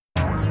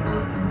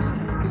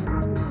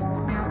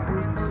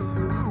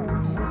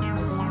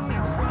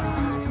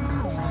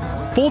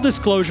Full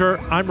disclosure,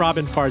 I'm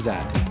Robin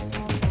Farzad.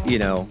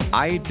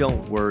 I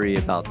don't worry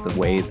about the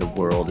way the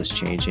world is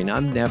changing.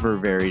 I'm never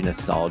very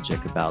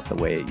nostalgic about the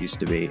way it used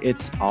to be.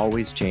 It's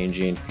always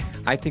changing.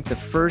 I think the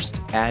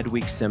first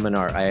Adweek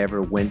seminar I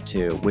ever went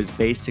to was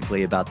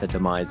basically about the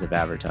demise of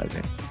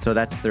advertising. So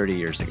that's 30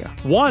 years ago.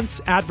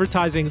 Once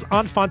advertising's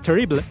enfant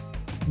terrible,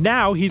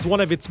 now he's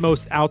one of its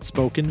most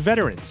outspoken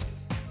veterans,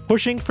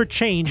 pushing for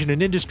change in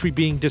an industry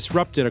being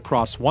disrupted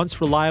across once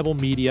reliable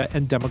media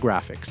and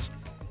demographics.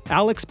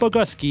 Alex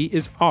Boguski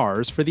is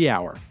ours for the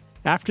hour,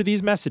 after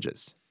these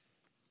messages.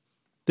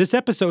 This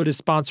episode is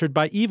sponsored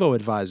by Evo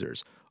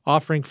Advisors,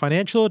 offering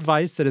financial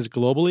advice that is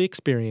globally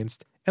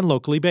experienced and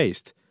locally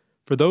based.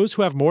 For those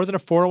who have more than a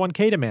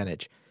 401k to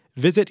manage,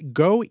 visit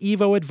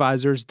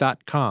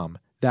goevoadvisors.com.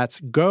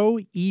 That's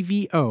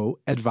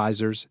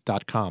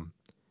goevoadvisors.com.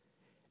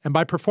 And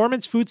by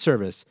Performance Food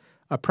Service,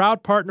 a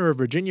proud partner of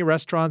Virginia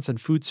restaurants and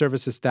food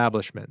service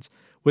establishments,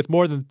 with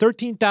more than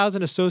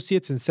 13,000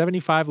 associates in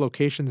 75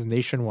 locations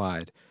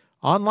nationwide.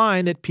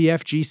 Online at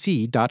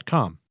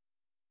pfgc.com.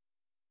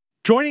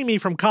 Joining me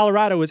from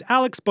Colorado is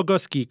Alex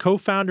Boguski,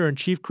 co-founder and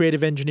chief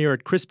creative engineer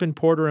at Crispin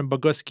Porter and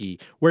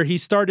Boguski, where he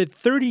started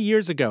 30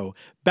 years ago,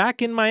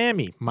 back in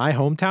Miami, my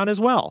hometown as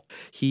well.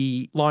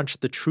 He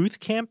launched the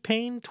Truth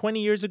campaign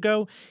 20 years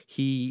ago.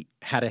 He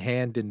had a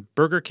hand in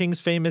Burger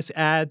King's famous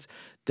ads.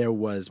 There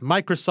was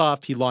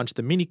Microsoft. He launched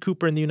the Mini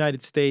Cooper in the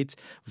United States,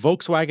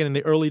 Volkswagen in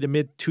the early to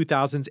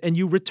mid-2000s, and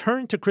you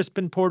returned to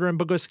Crispin Porter and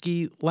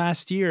Boguski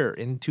last year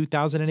in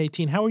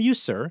 2018. How are you,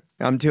 sir?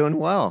 I'm doing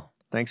well.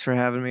 Thanks for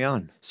having me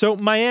on. So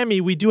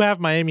Miami, we do have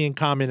Miami in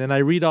common, and I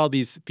read all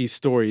these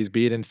stories,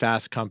 be it in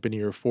Fast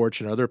Company or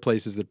Fortune, other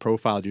places that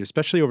profiled you,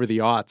 especially over the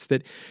aughts,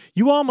 that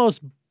you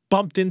almost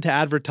bumped into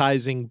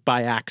advertising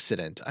by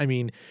accident. I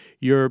mean,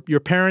 your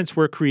parents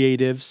were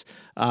creatives.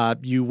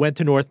 You went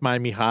to North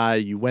Miami High.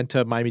 You went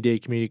to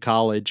Miami-Dade Community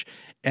College,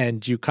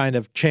 and you kind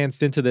of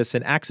chanced into this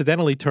and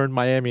accidentally turned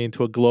Miami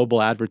into a global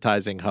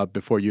advertising hub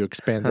before you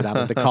expanded out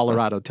into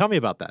Colorado. Tell me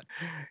about that.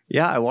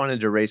 Yeah, I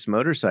wanted to race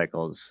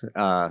motorcycles.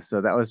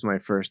 So that was my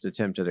first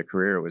attempt at a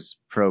career. It was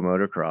pro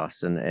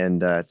motocross.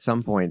 And at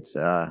some point,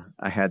 I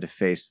had to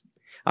face...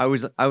 I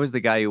was the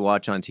guy you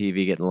watch on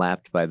TV getting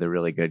lapped by the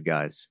really good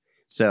guys.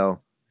 So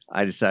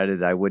I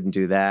decided I wouldn't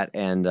do that.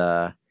 And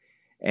I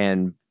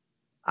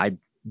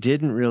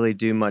didn't really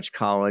do much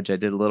college. I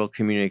did a little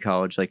community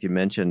college, like you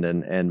mentioned,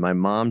 and my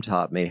mom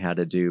taught me how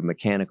to do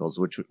mechanicals,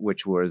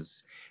 which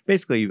was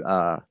basically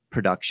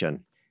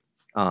production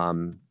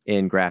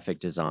in graphic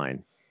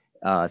design,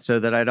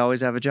 so that I'd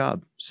always have a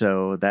job.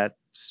 So that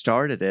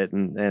started it,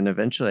 and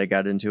eventually I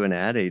got into an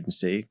ad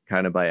agency,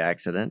 kind of by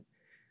accident,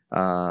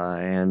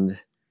 and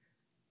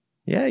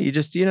yeah, you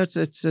just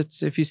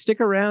it's if you stick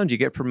around, you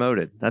get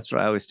promoted. That's what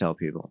I always tell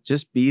people.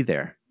 Just be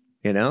there,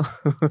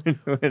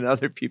 when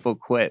other people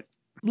quit.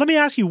 Let me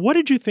ask you, what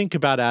did you think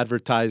about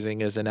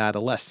advertising as an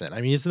adolescent? I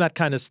mean, isn't that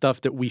kind of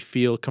stuff that we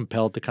feel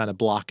compelled to kind of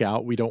block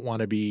out? We don't want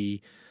to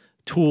be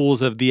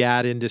tools of the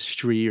ad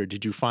industry, or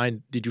did you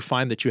find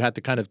that you had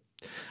to kind of,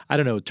 I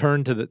don't know,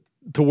 turn to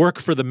work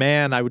for the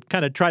man? I would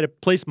kind of try to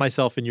place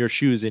myself in your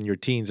shoes in your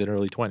teens and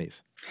early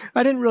 20s.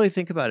 I didn't really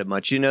think about it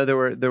much. There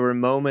were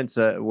moments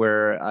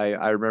where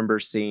I remember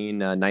seeing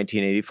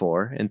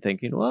 1984 and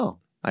thinking, well,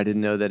 I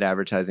didn't know that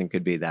advertising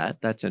could be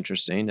that. That's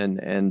interesting.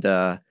 And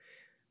I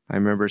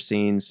remember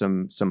seeing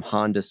some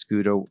Honda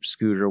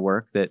scooter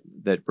work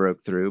that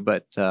broke through,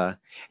 but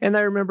and I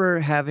remember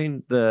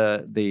having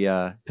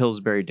the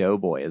Pillsbury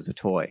Doughboy as a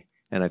toy,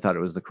 and I thought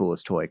it was the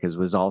coolest toy because it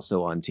was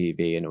also on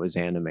TV and it was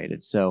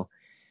animated. So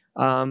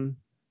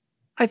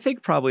I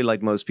think probably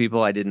like most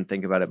people, I didn't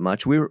think about it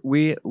much.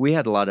 We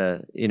had a lot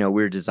of we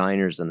were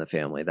designers in the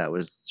family. That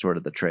was sort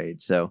of the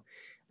trade. So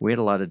we had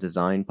a lot of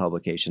design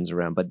publications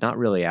around, but not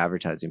really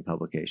advertising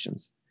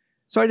publications.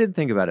 So I didn't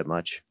think about it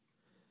much.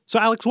 So,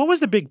 Alex, what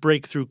was the big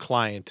breakthrough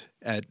client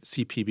at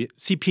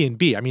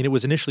CP&B? I mean, it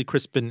was initially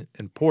Crispin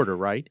and Porter,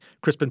 right?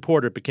 Crispin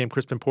Porter became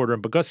Crispin Porter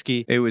and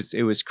Boguski. It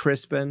was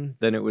Crispin,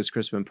 then it was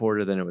Crispin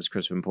Porter, then it was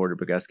Crispin Porter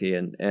Boguski,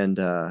 and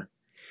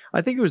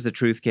I think it was the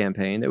Truth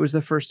campaign. It was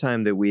the first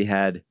time that we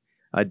had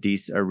a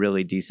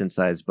really decent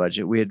sized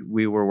budget.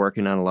 We were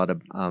working on a lot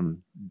of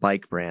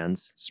bike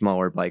brands,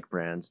 smaller bike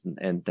brands,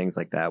 and things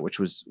like that, which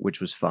was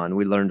fun.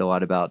 We learned a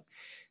lot about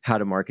how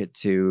to market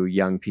to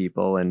young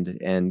people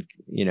and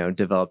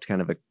developed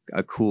kind of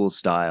a cool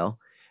style.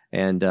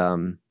 And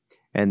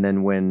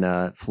then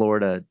when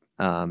Florida,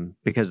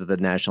 because of the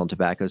national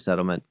tobacco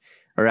settlement,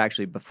 or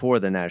actually before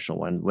the national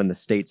one, when the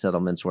state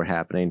settlements were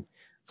happening,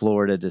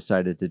 Florida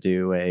decided to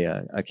do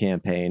a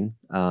campaign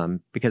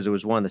because it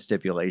was one of the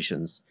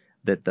stipulations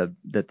that the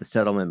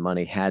settlement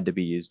money had to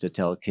be used to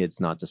tell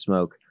kids not to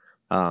smoke.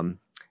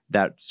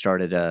 That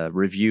started a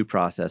review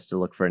process to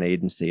look for an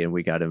agency, and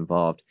we got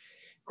involved.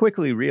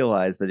 Quickly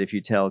realized that if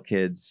you tell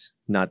kids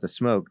not to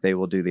smoke, they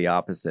will do the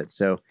opposite.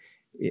 So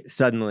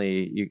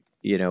suddenly,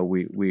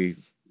 we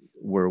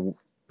were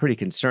pretty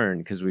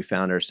concerned because we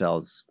found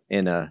ourselves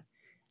in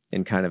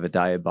kind of a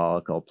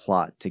diabolical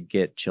plot to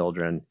get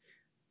children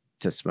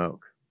to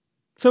smoke.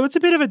 So it's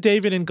a bit of a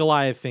David and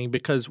Goliath thing,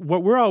 because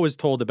what we're always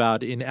told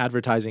about in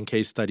advertising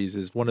case studies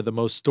is one of the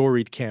most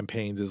storied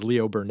campaigns is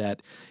Leo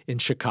Burnett in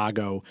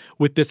Chicago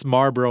with this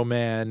Marlboro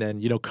Man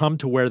and, come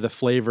to where the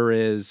flavor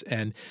is,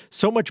 and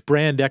so much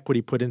brand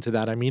equity put into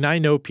that. I mean, I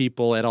know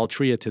people at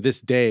Altria to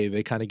this day,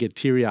 they kind of get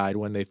teary-eyed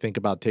when they think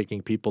about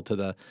taking people to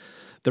the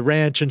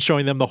ranch and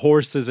showing them the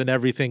horses and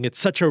everything. It's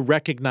such a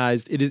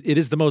recognized, it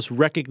is the most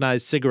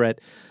recognized cigarette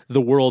the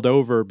world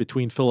over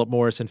between Philip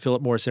Morris and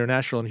Philip Morris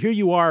International. And here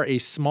you are, a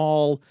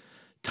small,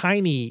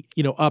 tiny,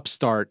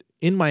 upstart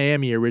in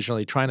Miami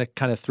originally, trying to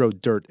kind of throw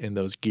dirt in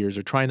those gears,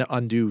 or trying to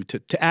undo,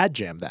 to ad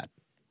jam that.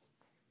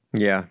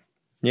 Yeah.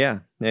 Yeah.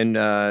 And,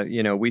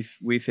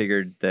 we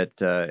figured that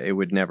it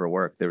would never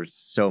work. There was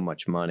so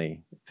much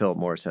money. Philip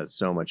Morris has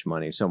so much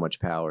money, so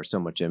much power, so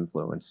much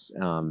influence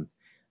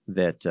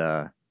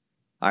that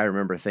I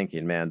remember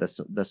thinking, man, this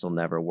will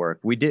never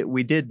work. We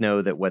did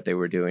know that what they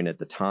were doing at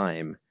the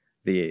time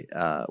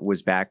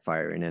was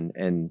backfiring,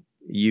 and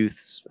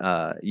youth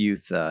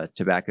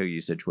tobacco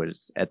usage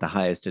was at the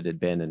highest it had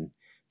been in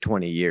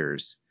 20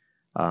 years.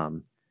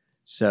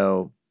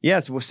 So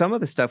yes, well, some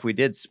of the stuff we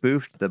did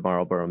spoofed the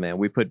Marlboro Man.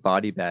 We put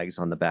body bags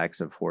on the backs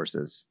of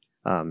horses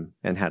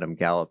and had them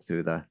gallop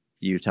through the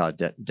Utah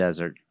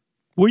desert.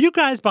 Were you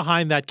guys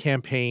behind that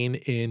campaign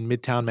in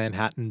Midtown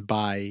Manhattan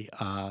by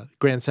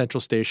Grand Central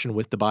Station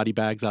with the body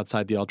bags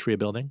outside the Altria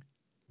building?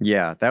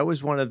 Yeah,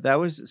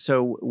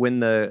 so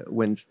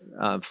when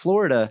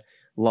Florida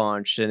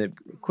launched, and it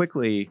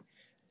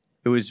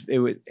was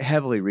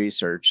heavily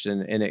researched,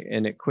 and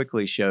it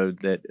quickly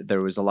showed that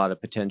there was a lot of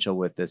potential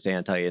with this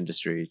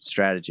anti-industry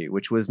strategy,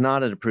 which was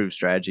not an approved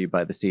strategy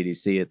by the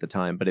CDC at the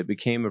time, but it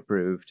became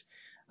approved.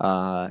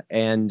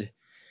 And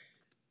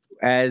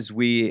as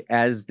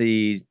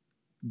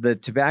the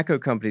tobacco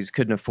companies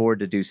couldn't afford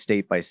to do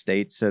state by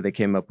state, so they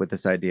came up with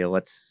this idea: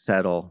 let's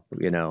settle,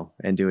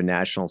 and do a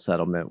national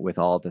settlement with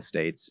all the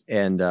states,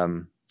 and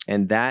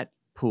that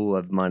pool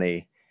of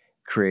money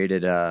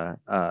created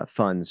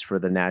funds for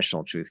the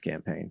National Truth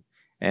Campaign.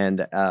 And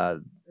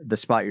the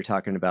spot you're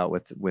talking about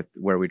with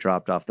where we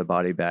dropped off the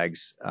body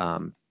bags,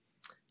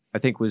 I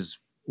think was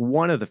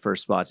one of the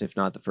first spots, if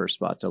not the first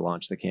spot, to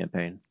launch the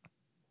campaign.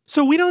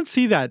 So we don't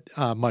see that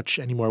much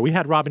anymore. We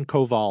had Robin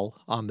Koval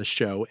on the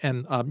show,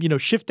 and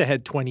shift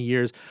ahead 20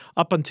 years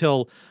up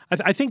until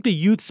I think the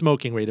youth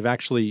smoking rate of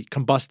actually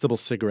combustible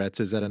cigarettes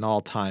is at an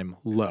all-time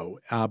low.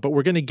 But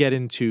we're going to get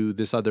into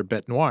this other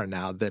bête noire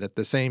now, that at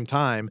the same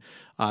time,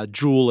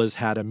 Juul has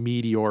had a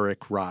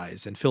meteoric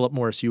rise, and Philip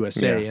Morris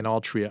USA and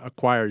Altria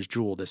acquires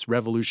Juul, this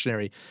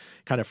revolutionary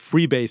kind of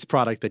freebase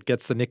product that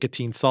gets the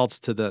nicotine salts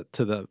to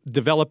the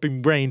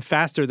developing brain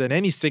faster than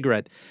any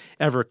cigarette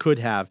ever could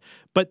have.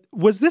 But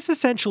was this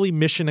essentially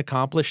mission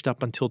accomplished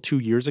up until 2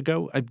 years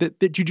ago?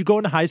 Did you go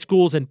into high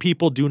schools and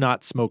people do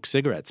not smoke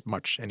cigarettes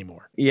much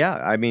anymore? Yeah,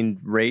 I mean,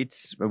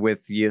 rates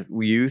with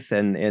youth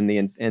and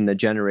the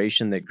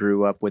generation that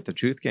grew up with the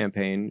Truth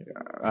Campaign,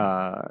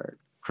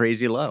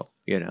 crazy low.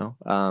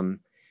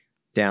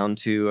 Down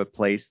to a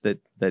place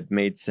that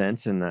made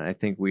sense, and I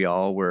think we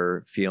all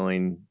were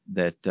feeling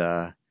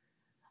that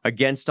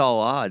against all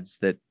odds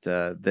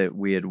that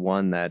we had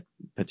won that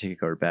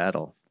particular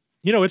battle.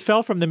 It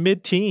fell from the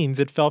mid-teens.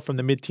 If you're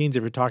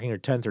talking your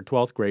 10th or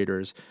 12th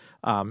graders,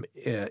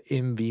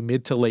 in the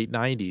mid to late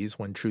 90s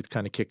when Truth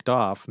kind of kicked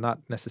off. Not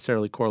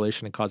necessarily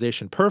correlation and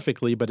causation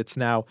perfectly, but it's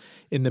now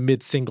in the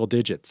mid-single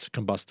digits,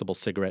 combustible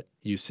cigarette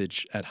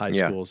usage at high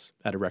schools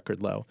at a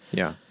record low.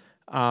 Yeah.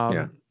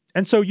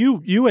 And so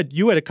you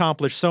had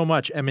accomplished so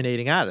much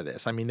emanating out of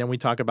this. I mean, then we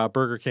talk about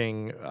Burger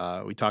King.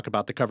 We talk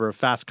about the cover of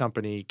Fast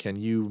Company. Can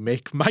you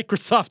make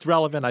Microsoft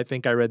relevant? I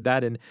think I read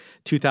that in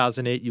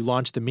 2008. You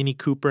launched the Mini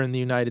Cooper in the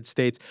United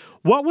States.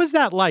 What was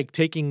that like,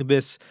 taking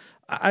this?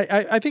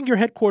 I think your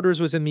headquarters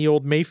was in the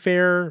old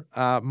Mayfair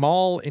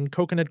Mall in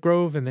Coconut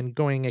Grove, and then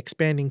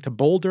expanding to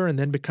Boulder, and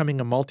then becoming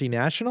a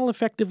multinational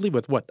effectively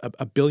with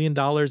 $1 billion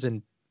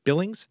in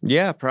billings?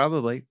 Yeah,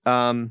 probably.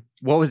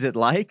 What was it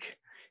like?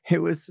 It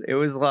was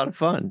a lot of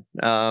fun.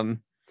 I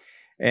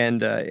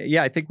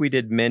think we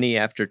did many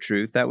after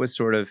Truth. That was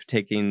sort of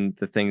taking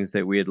the things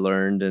that we had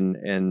learned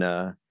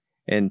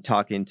and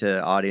talking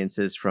to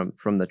audiences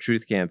from the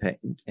Truth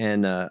Campaign,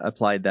 and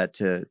applied that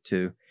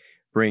to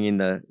bringing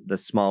the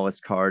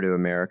smallest car to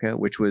America,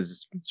 which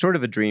was sort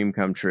of a dream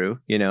come true,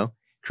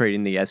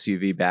 creating the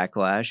SUV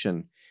backlash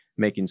and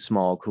making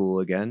small cool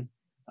again.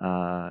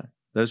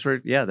 Those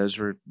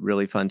were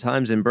really fun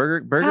times. And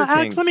Burger King.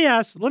 Alex, let me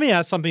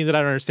ask something that I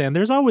don't understand.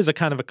 There's always a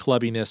kind of a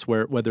clubbiness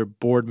whether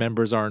board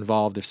members are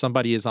involved. If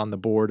somebody is on the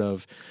board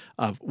of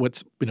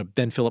what's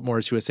then Philip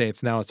Morris USA,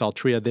 it's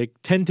Altria. They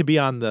tend to be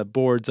on the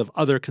boards of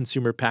other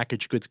consumer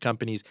packaged goods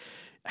companies.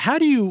 How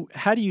do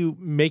you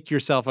make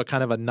yourself a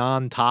kind of a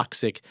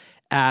non-toxic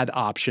ad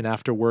option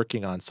after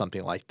working on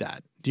something like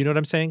that? Do you know what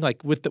I'm saying?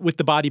 Like with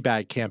the body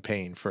bag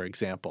campaign, for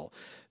example.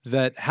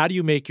 That how do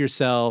you make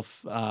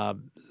yourself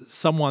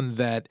someone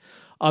that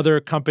other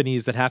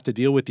companies that have to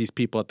deal with these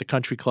people at the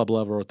country club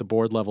level or at the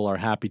board level are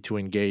happy to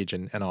engage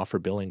and offer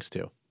billings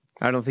to?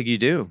 I don't think you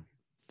do.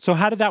 So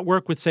how did that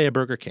work with, say, a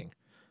Burger King?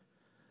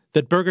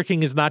 that Burger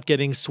King is not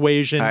getting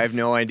suasion? I have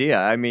no idea.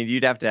 I mean,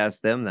 you'd have to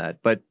ask them that.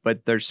 But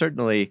there's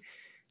certainly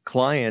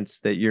clients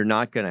that you're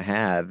not going to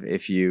have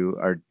if you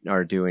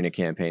are doing a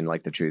campaign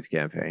like the Truth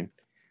Campaign.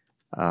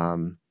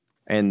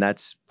 And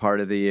that's part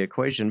of the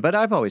equation. But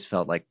I've always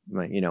felt like,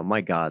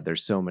 my God,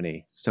 there's so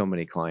many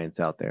clients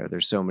out there.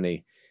 There's so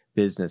many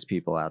business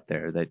people out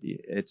there that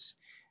it's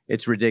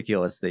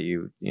ridiculous that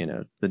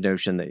the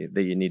notion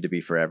that you need to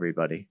be for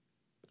everybody.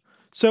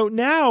 So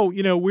now,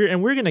 we're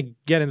going to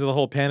get into the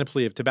whole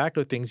panoply of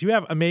tobacco things. You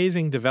have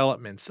amazing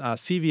developments.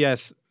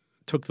 CVS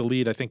took the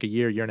lead, I think, a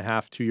year and a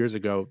half, 2 years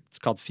ago. It's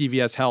called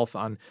CVS Health,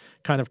 on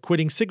kind of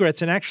quitting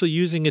cigarettes and actually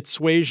using its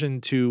suasion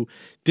to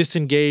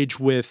disengage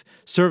with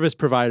service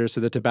providers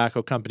to the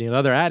tobacco company and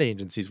other ad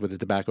agencies with the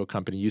tobacco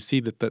company. You see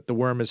that the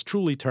worm has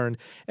truly turned.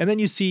 And then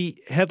you see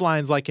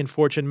headlines like in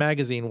Fortune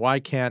magazine, why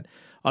can't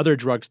other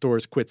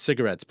drugstores quit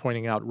cigarettes,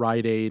 pointing out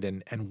Rite Aid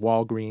and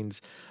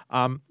Walgreens.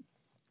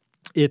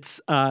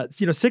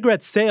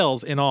 Cigarette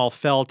sales in all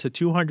fell to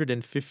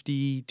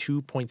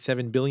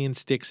 252.7 billion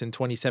sticks in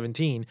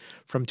 2017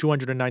 from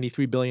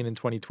 293 billion in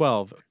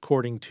 2012,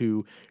 according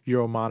to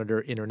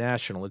Euromonitor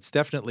International. It's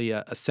definitely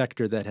a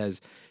sector that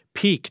has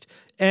peaked.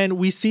 And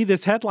we see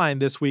this headline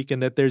this week in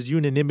that there's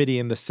unanimity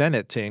in the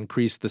Senate to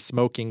increase the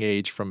smoking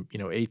age from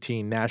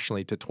 18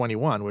 nationally to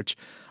 21, which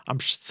I'm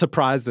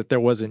surprised that there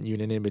wasn't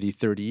unanimity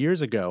 30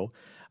 years ago.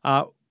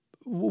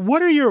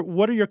 What are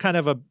your kind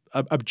of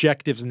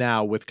objectives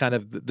now with kind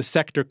of the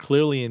sector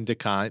clearly in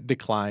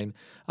decline?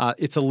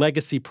 It's a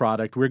legacy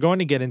product. We're going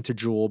to get into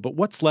Juul, but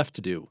what's left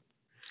to do?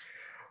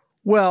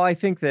 Well, I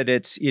think that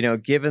it's,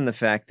 given the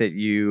fact that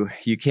you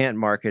can't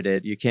market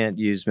it, you can't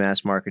use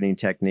mass marketing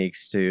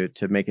techniques to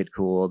make it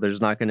cool.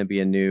 There's not going to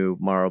be a new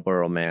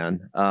Marlboro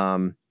Man.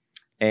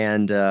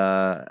 And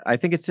I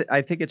think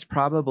it's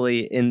probably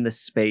in the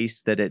space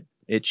that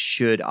it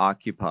should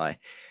occupy.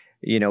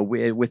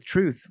 With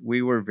Truth,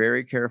 we were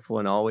very careful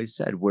and always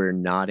said we're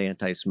not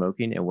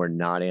anti-smoking and we're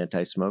not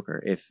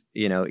anti-smoker. If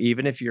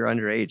even if you're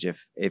underage,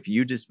 if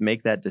you just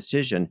make that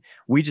decision,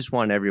 we just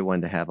want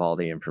everyone to have all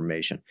the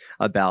information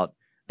about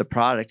the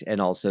product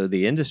and also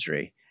the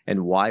industry.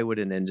 And why would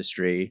an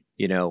industry,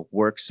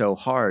 work so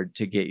hard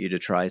to get you to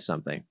try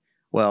something?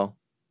 Well,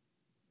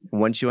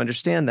 once you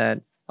understand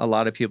that, a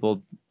lot of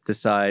people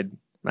decide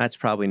that's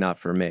probably not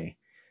for me.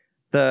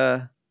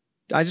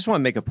 I just want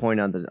to make a point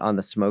on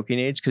the smoking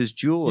age, because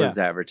Juul is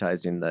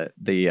advertising that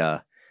they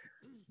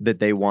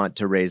want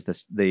to raise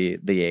the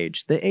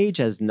age. The age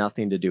has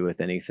nothing to do with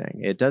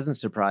anything. It doesn't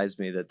surprise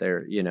me that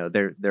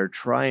they're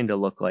trying to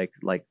look like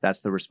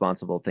that's the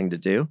responsible thing to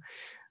do,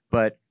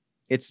 but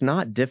it's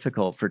not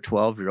difficult for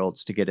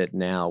 12-year-olds to get it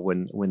now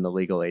when the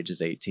legal age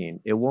is 18.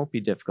 It won't be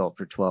difficult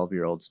for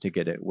 12-year-olds to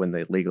get it when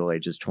the legal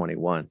age is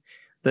 21.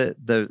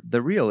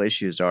 The real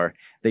issues are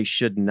they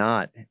should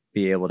not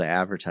be able to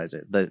advertise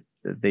it.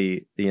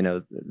 The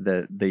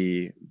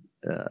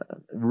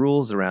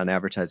rules around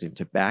advertising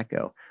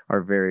tobacco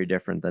are very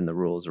different than the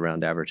rules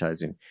around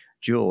advertising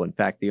Juul. In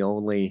fact, the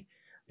only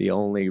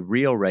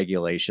real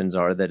regulations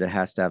are that it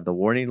has to have the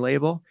warning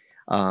label,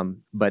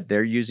 but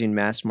they're using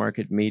mass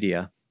market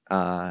media,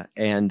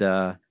 and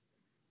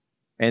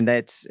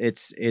that's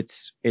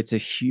it's a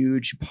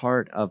huge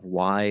part of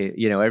why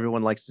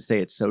everyone likes to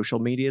say it's social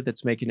media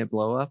that's making it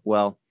blow up.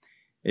 Well,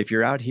 if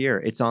you're out here,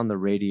 it's on the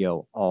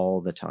radio all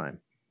the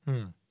time.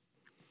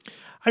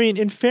 I mean,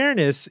 in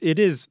fairness, it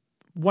is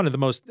one of the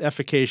most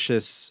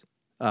efficacious,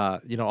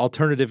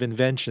 alternative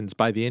inventions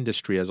by the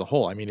industry as a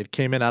whole. I mean, it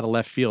came in out of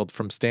left field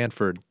from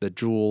Stanford, the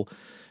Juul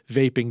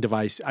vaping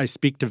device. I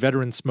speak to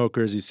veteran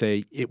smokers who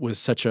say it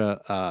was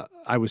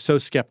I was so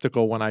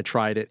skeptical when I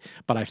tried it,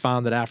 but I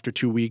found that after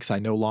 2 weeks, I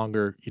no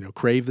longer,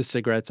 crave the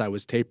cigarettes. I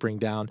was tapering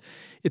down.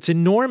 It's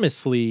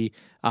enormously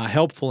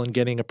helpful in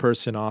getting a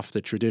person off the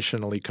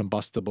traditionally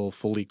combustible,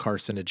 fully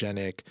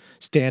carcinogenic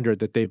standard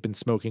that they've been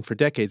smoking for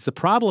decades. The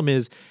problem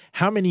is,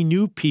 how many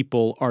new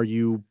people are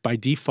you by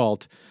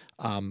default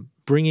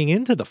bringing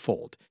into the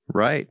fold?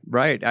 Right.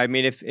 I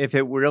mean, if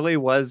it really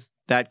was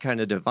that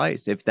kind of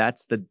device, if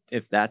that's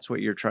what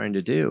you're trying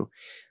to do,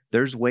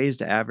 there's ways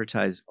to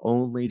advertise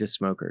only to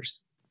smokers.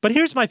 But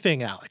here's my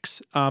thing,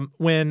 Alex.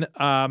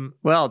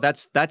 Well,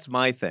 that's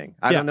my thing.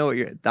 I don't know what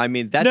I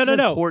mean, that's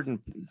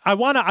important. I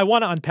want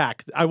to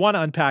unpack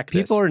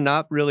this. People are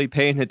not really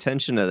paying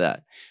attention to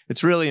that.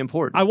 It's really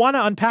important. I want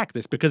to unpack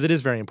this because it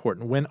is very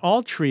important. When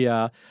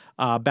Altria,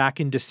 back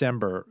in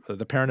December,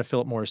 the parent of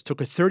Philip Morris,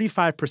 took a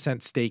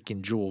 35% stake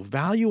in Juul,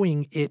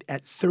 valuing it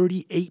at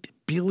 $38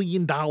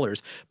 billion,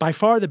 by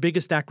far the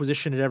biggest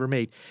acquisition it ever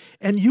made.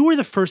 And you were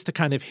the first to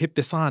kind of hit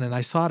this on, and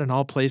I saw it in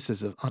all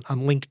places on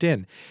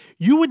LinkedIn.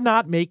 You would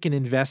not make an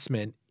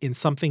investment in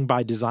something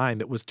by design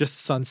that was just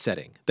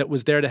sunsetting, that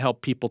was there to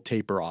help people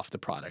taper off the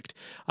product.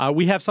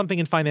 We have something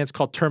in finance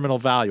called terminal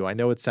value. I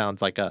know it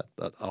sounds like a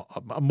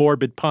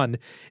morbid pun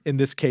in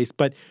this case,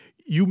 but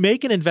you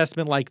make an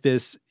investment like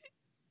this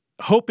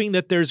hoping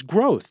that there's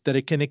growth, that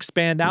it can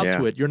expand out to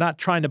Yeah. it. You're not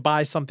trying to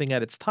buy something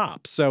at its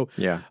top. So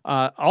Yeah.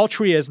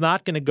 Altria is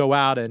not going to go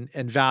out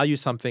and value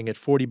something at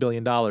 $40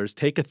 billion,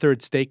 take a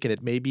third stake in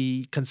it,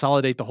 maybe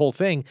consolidate the whole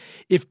thing,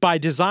 if by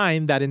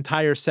design that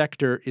entire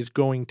sector is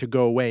going to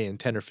go away in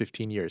 10 or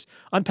 15 years.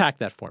 Unpack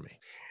that for me.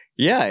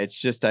 Yeah, it's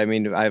just, I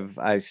mean,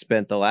 I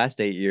spent the last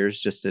 8 years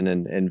just in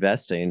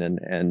investing,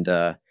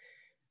 and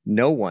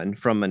no one,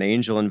 from an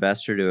angel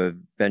investor to a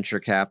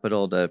venture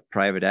capital to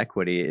private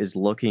equity, is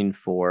looking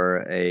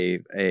for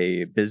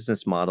a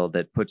business model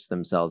that puts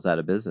themselves out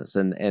of business,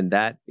 and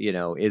that,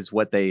 is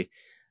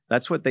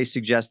that's what they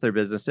suggest their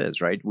business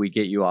is, right? We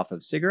get you off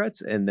of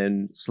cigarettes, and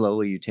then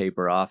slowly you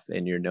taper off,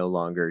 and you're no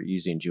longer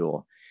using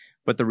Juul.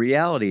 But the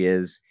reality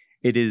is,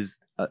 it is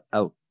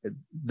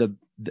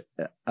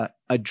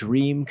a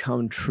dream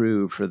come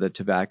true for the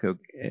tobacco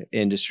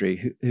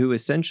industry, who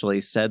essentially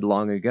said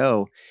long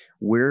ago,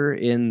 we're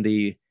in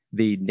the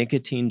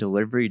nicotine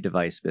delivery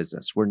device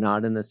business. We're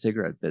not in the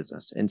cigarette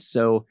business. And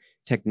so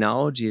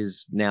technology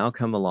has now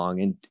come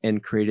along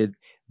and created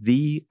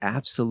the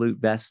absolute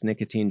best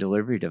nicotine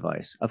delivery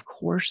device. Of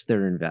course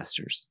they're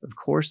investors. Of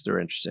course they're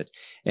interested.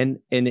 And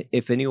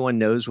if anyone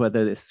knows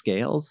whether this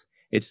scales,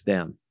 it's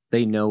them.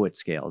 They know it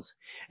scales.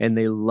 And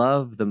they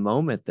love the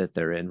moment that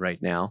they're in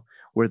right now,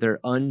 where they're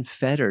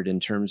unfettered in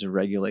terms of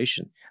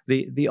regulation.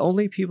 The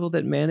only people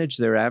that manage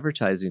their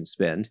advertising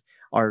spend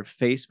are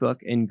Facebook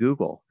and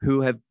Google,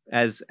 who have,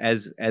 as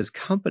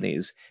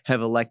companies,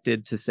 have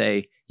elected to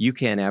say, you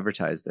can't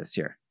advertise this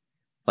here.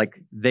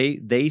 Like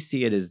they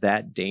see it as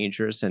that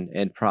dangerous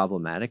and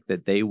problematic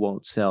that they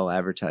won't sell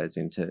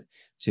advertising to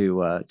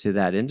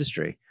that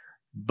industry.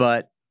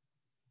 But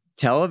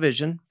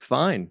television,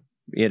 fine.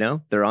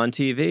 They're on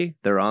TV,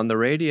 they're on the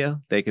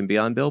radio, they can be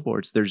on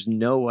billboards. There's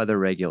no other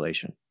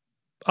regulation.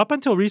 Up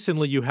until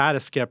recently, you had a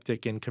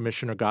skeptic in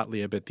Commissioner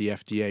Gottlieb at the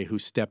FDA who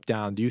stepped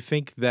down. Do you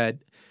think that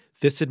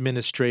this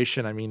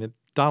administration, I mean,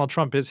 Donald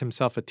Trump is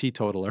himself a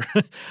teetotaler.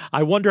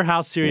 I wonder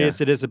how serious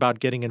it is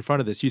about getting in front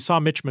of this. You saw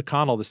Mitch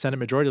McConnell, the Senate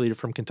Majority Leader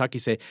from Kentucky,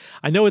 say,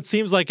 I know it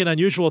seems like an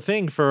unusual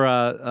thing for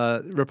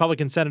a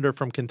Republican senator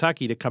from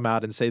Kentucky to come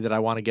out and say that I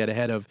want to get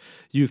ahead of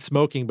youth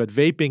smoking, but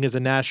vaping is a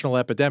national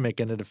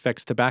epidemic and it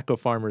affects tobacco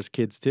farmers'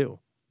 kids too.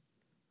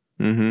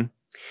 Mm-hmm.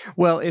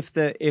 Well,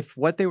 if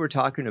what they were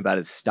talking about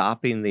is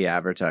stopping the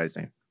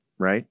advertising,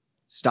 right?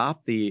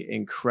 Stop the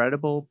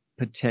incredible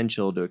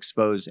potential to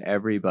expose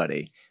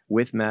everybody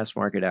with mass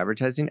market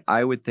advertising,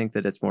 I would think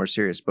that it's more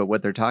serious. But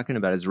what they're talking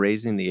about is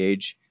raising the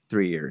age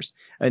 3 years,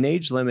 an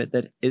age limit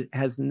that it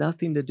has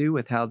nothing to do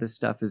with how this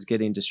stuff is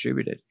getting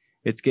distributed.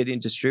 It's getting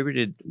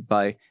distributed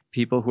by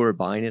people who are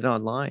buying it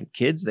online,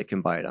 kids that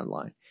can buy it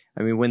online.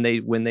 I mean, when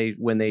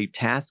they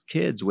task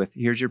kids with,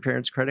 here's your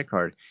parents' credit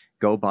card,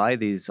 go buy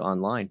these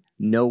online,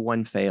 no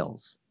one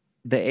fails.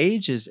 The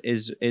age is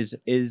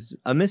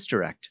a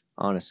misdirect,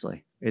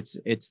 honestly.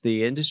 It's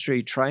the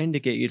industry trying to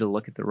get you to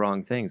look at the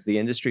wrong things. The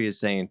industry is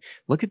saying,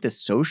 look at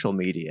this social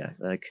media.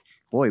 Like,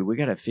 boy, we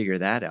got to figure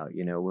that out.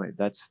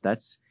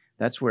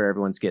 That's where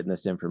everyone's getting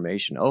this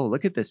information. Oh,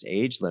 look at this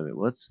age limit.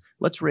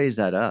 Let's raise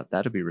that up.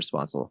 That'll be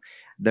responsible.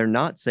 They're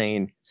not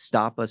saying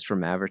stop us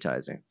from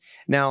advertising.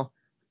 Now,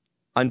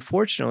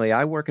 unfortunately,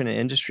 I work in an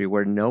industry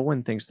where no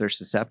one thinks they're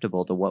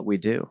susceptible to what we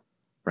do,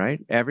 right?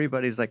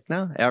 Everybody's like,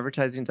 no,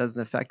 advertising doesn't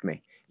affect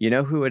me. You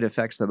know who it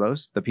affects the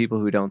most? The people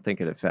who don't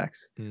think it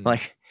affects.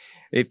 Like,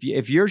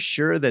 if you're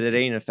sure that it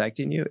ain't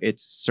affecting you,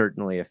 it's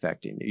certainly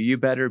affecting you. You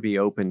better be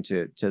open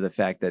to the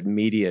fact that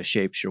media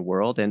shapes your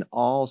world, and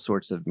all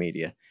sorts of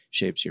media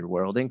shapes your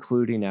world,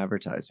 including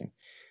advertising.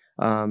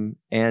 And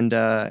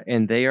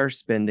they are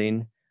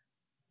spending,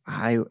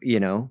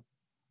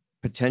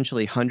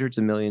 potentially hundreds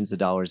of millions of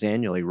dollars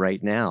annually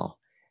right now,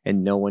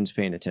 and no one's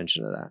paying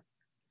attention to that.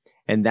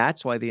 And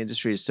that's why the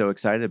industry is so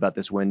excited about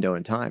this window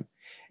in time.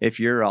 If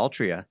you're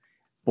Altria,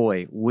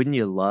 boy, wouldn't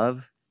you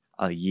love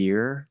a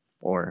year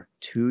or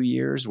 2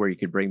 years where you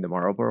could bring the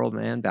Marlboro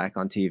Man back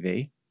on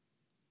TV?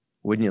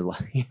 Wouldn't you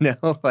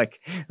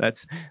like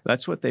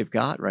that's what they've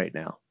got right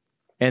now.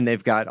 And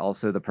they've got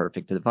also the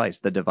perfect device,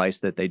 the device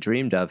that they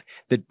dreamed of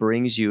that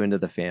brings you into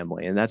the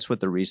family. And that's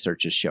what the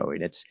research is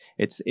showing. It's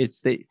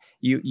that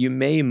you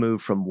may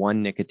move from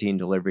one nicotine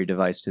delivery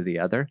device to the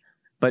other,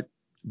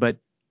 but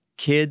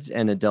kids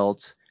and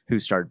adults who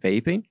start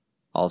vaping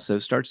also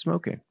start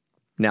smoking.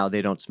 Now,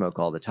 they don't smoke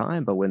all the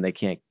time, but when they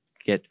can't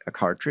get a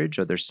cartridge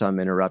or there's some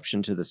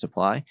interruption to the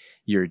supply,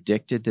 you're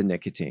addicted to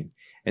nicotine.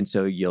 And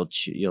so you'll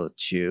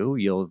chew,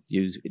 you'll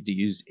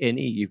use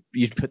any,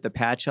 you put the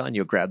patch on,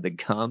 you'll grab the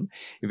gum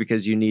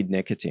because you need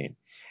nicotine.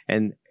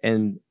 And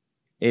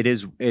it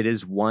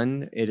is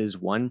one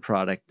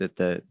product that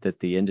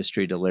the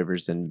industry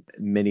delivers in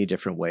many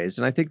different ways.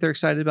 And I think they're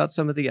excited about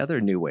some of the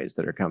other new ways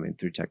that are coming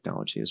through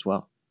technology as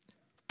well.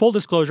 Full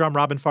disclosure, I'm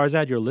Robin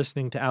Farzad. You're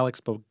listening to Alex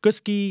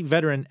Boguski,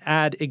 veteran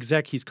ad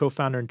exec. He's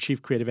co-founder and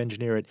chief creative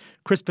engineer at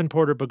Crispin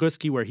Porter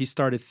Boguski, where he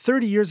started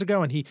 30 years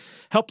ago, and he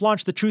helped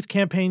launch the Truth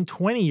Campaign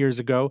 20 years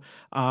ago.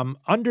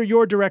 Under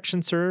your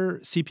direction, sir,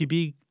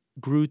 CPB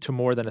grew to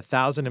more than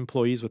 1,000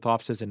 employees with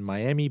offices in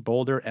Miami,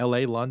 Boulder, LA,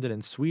 London,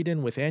 and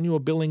Sweden, with annual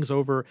billings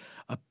over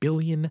 $1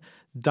 billion.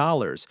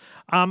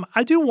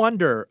 I do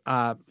wonder,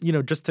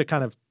 just to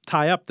kind of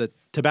tie up the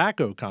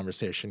tobacco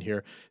conversation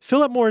here,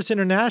 Philip Morris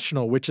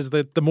International, which is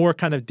the more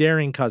kind of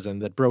daring cousin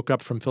that broke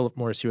up from Philip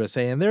Morris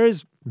USA, and there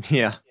is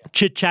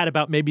chit chat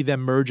about maybe them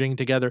merging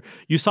together.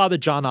 You saw the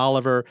John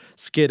Oliver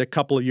skit a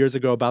couple of years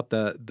ago about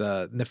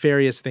the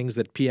nefarious things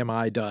that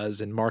PMI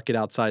does and market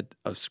outside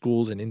of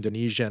schools in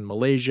Indonesia and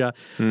Malaysia.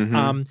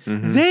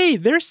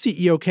 Their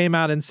CEO came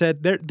out and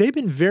said they've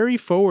been very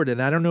forward,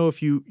 and I don't know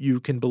if you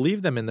can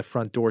believe them in the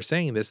front door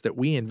saying this, that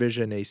we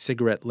envision a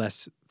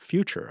cigarette-less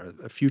future,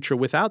 a future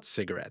without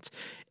cigarettes.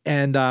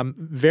 And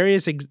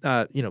various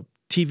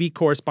TV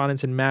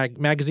correspondents and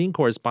magazine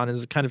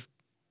correspondents kind of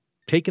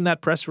taken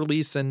that press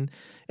release and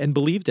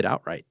believed it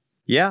outright.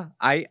 Yeah,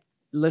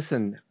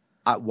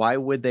 why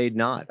would they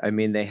not? I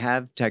mean, they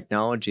have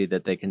technology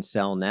that they can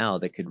sell now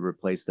that could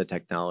replace the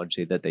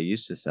technology that they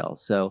used to sell.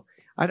 So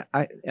they're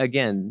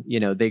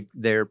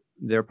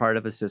part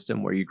of a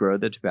system where you grow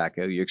the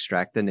tobacco, you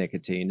extract the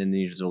nicotine, and then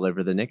you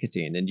deliver the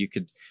nicotine, and you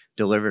could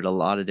deliver it a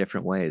lot of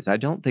different ways. I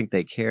don't think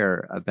they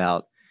care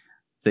about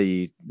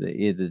the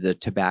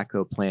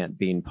tobacco plant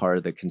being part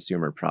of the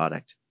consumer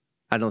product.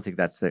 I don't think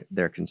that's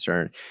their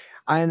concern.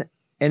 And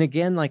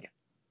again, like,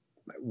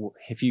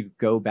 if you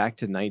go back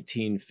to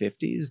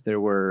 1950s, there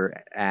were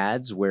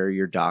ads where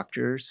your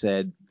doctor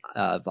said,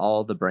 of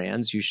all the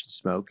brands you should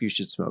smoke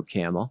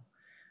Camel.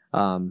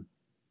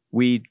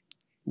 We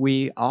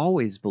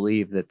always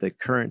believe that the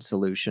current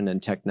solution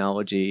and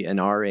technology in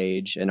our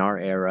age and our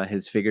era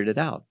has figured it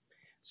out.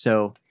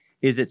 So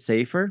is it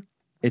safer?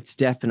 It's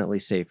definitely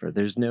safer.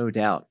 There's no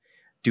doubt.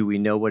 Do we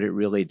know what it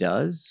really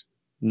does?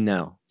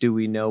 No. Do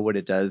we know what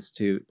it does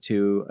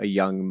to a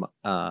young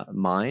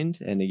mind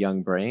and a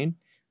young brain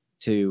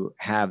to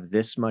have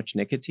this much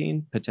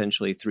nicotine,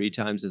 potentially 3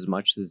 times as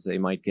much as they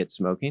might get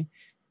smoking?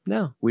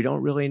 No, we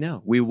don't really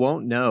know. We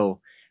won't know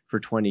for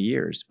 20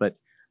 years, but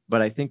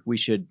I think we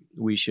should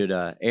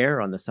err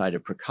on the side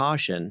of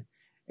precaution.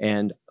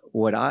 And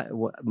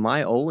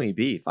my only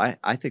beef,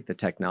 I think the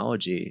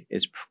technology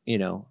is,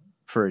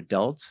 for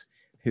adults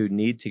who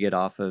need to get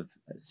off of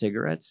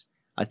cigarettes,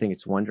 I think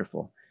it's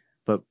wonderful.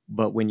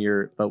 But when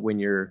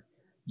you're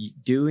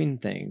doing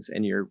things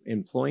and you're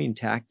employing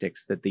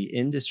tactics that the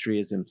industry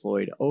has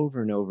employed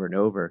over and over and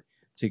over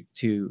to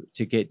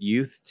get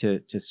youth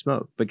to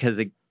smoke,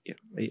 because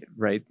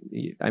right,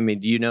 I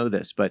mean, you know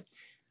this, but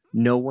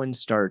no one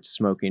starts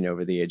smoking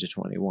over the age of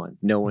 21.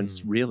 No one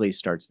really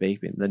starts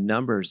vaping. The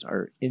numbers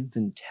are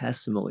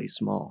infinitesimally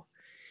small.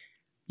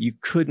 You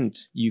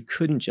couldn't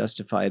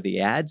justify the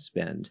ad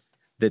spend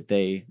that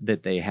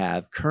they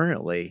have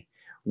currently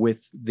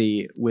with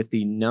the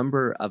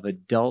number of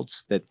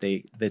adults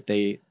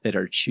that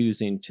are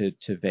choosing to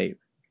vape.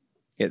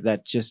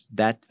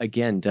 That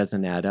again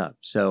doesn't add up.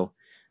 So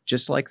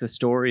just like the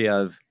story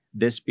of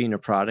this being a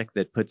product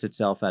that puts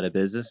itself out of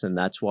business, and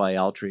that's why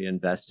Altria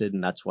invested,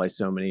 and that's why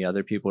so many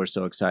other people are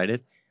so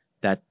excited,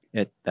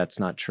 that's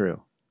not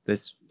true.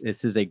 This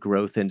is a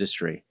growth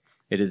industry.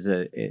 It is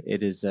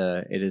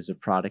a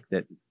product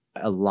that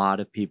a lot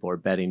of people are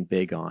betting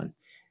big on,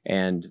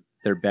 and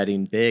they're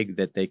betting big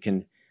that they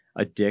can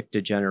addict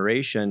a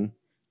generation,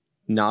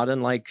 not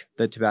unlike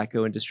the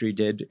tobacco industry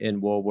did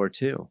in World War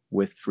II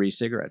with free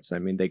cigarettes. I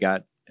mean, they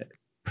got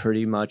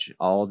pretty much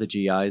all the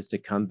GIs to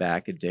come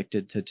back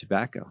addicted to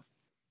tobacco.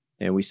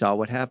 And we saw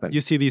what happened. You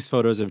see these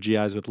photos of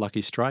GIs with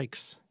Lucky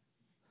Strikes.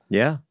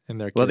 Yeah.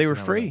 And their kids. Well, they were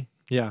free.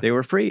 Yeah. They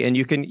were free. And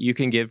you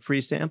can give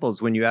free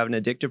samples when you have an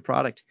addictive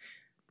product.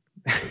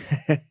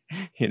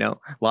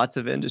 Lots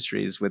of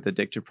industries with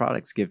addictive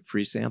products give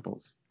free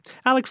samples.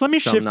 Alex, let me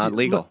shift. Not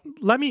legal.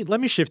 Let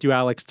me shift you,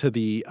 Alex, to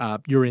the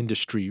your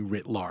industry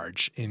writ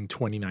large in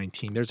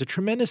 2019. There's a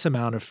tremendous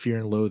amount of fear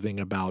and loathing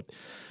about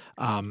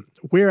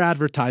where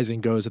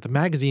advertising goes. That the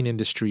magazine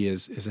industry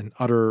is an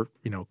utter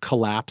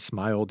collapse.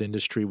 My old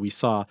industry. We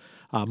saw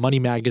Money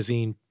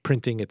Magazine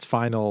printing its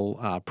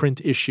final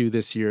print issue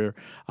this year.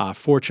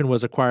 Fortune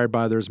was acquired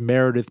by others.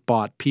 Meredith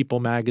bought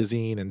People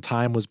Magazine, and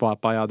Time was bought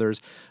by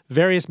others.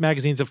 Various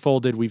magazines have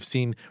folded. We've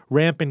seen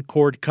rampant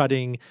cord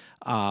cutting.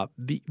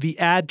 The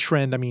ad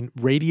trend. I mean,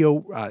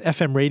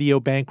 FM radio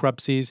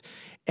bankruptcies.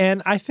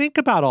 And I think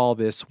about all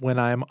this when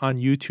I'm on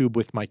YouTube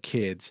with my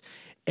kids.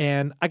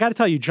 And I got to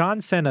tell you, John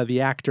Cena, the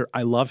actor,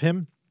 I love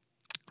him,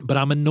 but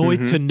I'm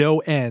annoyed to no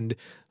end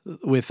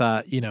with,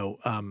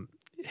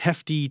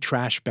 hefty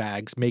trash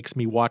bags makes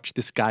me watch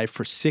this guy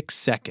for 6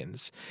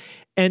 seconds.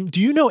 And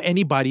do you know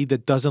anybody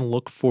that doesn't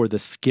look for the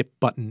skip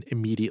button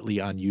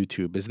immediately on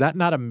YouTube? Is that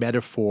not a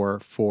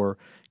metaphor for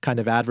kind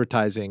of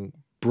advertising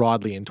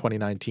broadly in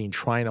 2019,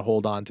 trying to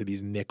hold on to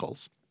these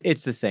nickels?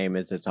 It's the same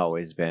as it's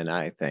always been,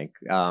 I think.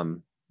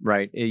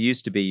 Right. It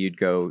used to be you'd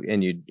go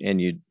and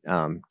you'd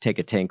take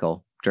a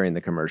tinkle during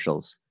the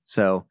commercials.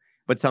 So,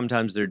 but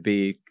sometimes there'd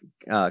be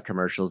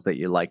commercials that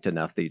you liked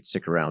enough that you'd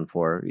stick around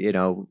for.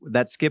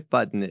 That skip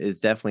button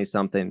is definitely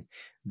something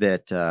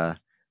that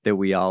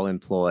we all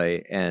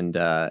employ and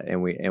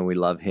we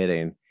love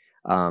hitting.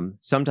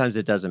 Sometimes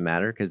it doesn't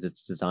matter because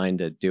it's designed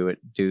to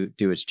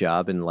do its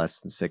job in less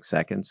than 6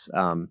 seconds.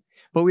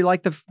 But we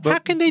like How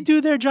can they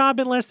do their job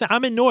in less than?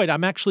 I'm annoyed.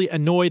 I'm actually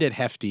annoyed at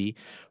Hefty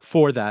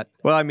for that.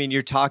 Well, I mean,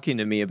 you're talking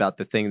to me about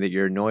the thing that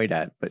you're annoyed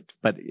at, but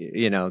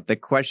the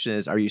question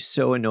is, are you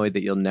so annoyed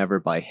that you'll never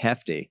buy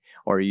Hefty,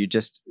 or are you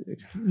just?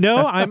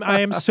 No, I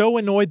am so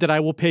annoyed that I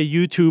will pay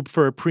YouTube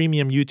for a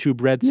premium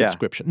YouTube Red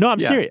subscription. No, I'm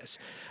serious.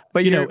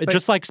 But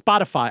just like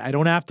Spotify, I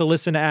don't have to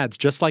listen to ads.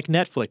 Just like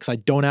Netflix, I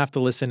don't have to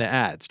listen to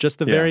ads. Just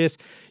the various,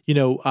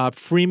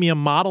 freemium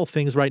model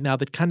things right now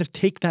that kind of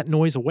take that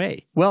noise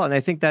away. Well, and I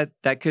think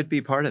that could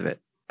be part of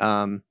it.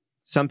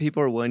 Some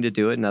people are willing to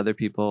do it and other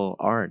people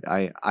aren't.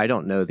 I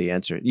don't know the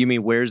answer. You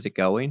mean, where's it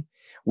going?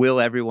 Will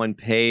everyone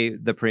pay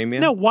the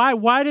premium? No,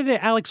 why do they,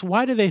 Alex,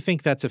 why do they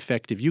think that's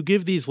effective? You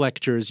give these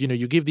lectures,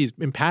 you give these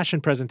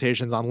impassioned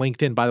presentations on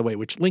LinkedIn, by the way,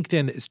 which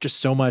LinkedIn is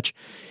just so much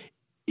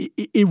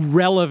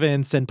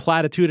irrelevance and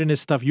platitudinous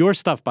stuff. Your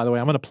stuff, by the way,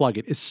 I'm going to plug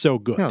it, is so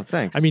good. Oh,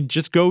 thanks. I mean,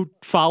 just go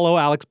follow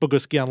Alex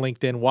Boguski on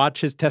LinkedIn,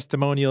 watch his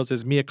testimonials,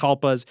 his mea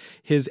culpas,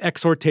 his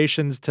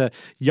exhortations to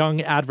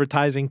young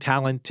advertising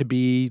talent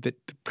that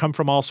come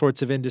from all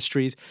sorts of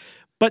industries.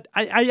 But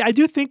I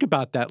do think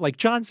about that. Like,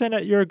 John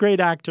Cena, you're a great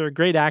actor, a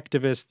great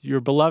activist.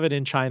 You're beloved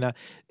in China.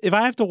 If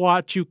I have to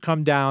watch you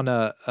come down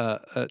a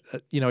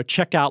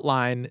checkout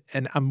line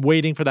and I'm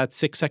waiting for that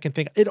 6-second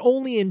thing, it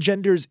only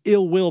engenders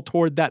ill will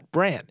toward that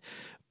brand.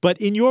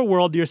 But in your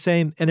world, you're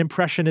saying an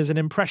impression is an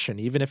impression,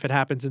 even if it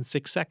happens in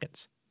 6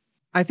 seconds.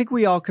 I think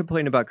we all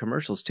complain about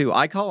commercials too.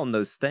 I call them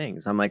those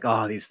things. I'm like,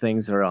 oh, these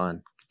things are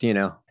on,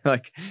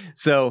 like,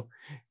 so.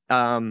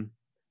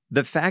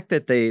 The fact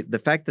that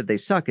they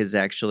suck is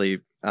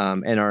actually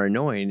and are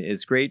annoying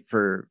is great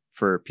for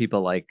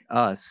people like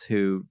us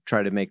who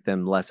try to make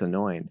them less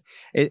annoying.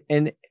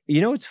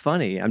 It's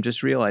funny. I'm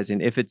just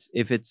realizing if it's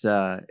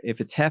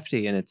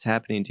hefty and it's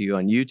happening to you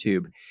on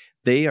YouTube,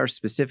 they are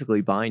specifically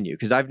buying you,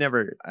 because I've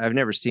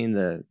never seen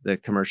the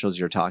commercials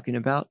you're talking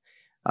about.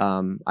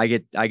 I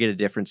get a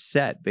different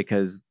set,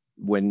 because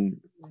when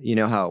you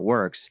know how it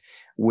works,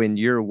 when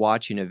you're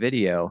watching a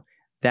video,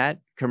 that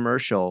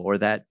commercial or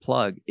that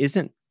plug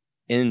isn't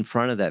in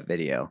front of that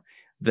video.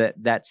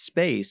 That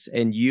space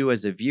and you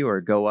as a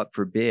viewer go up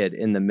for bid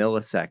in the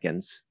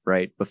milliseconds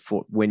right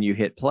before when you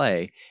hit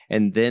play,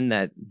 and then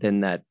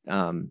that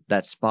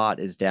spot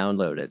is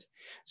downloaded.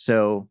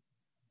 So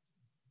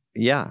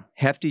yeah,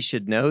 Hefty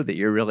should know that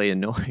you're really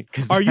annoyed.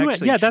 Are you?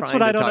 Yeah, that's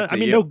what I don't know. I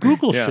mean, no,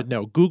 Google should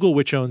know. Google,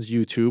 which owns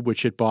YouTube,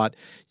 which it bought,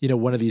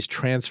 one of these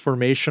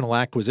transformational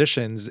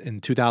acquisitions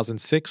in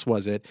 2006,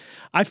 was it?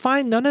 I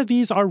find none of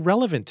these are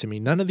relevant to me.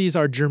 None of these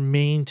are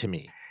germane to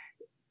me.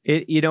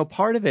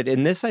 Part of it,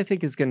 and this I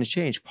think is going to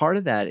change, part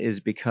of that is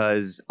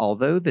because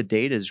although the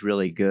data is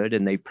really good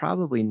and they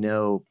probably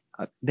know,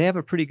 they have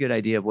a pretty good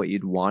idea of what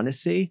you'd want to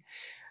see,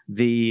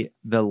 the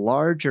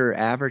larger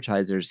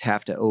advertisers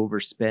have to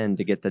overspend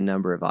to get the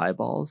number of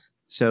eyeballs.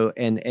 So,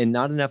 and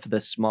not enough of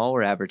the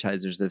smaller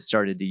advertisers have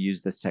started to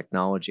use this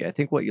technology. I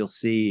think what you'll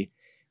see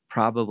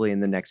probably in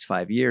the next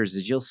 5 years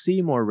is you'll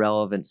see more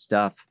relevant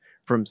stuff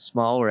from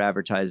smaller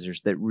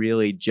advertisers that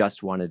really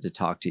just wanted to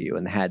talk to you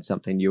and had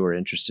something you were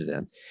interested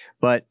in.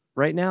 But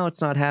right now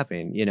it's not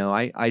happening.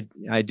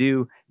 I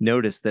do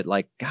notice that,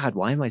 like, God,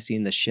 why am I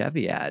seeing the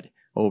Chevy ad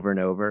over and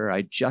over?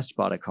 I just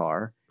bought a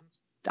car.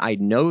 I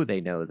know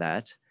they know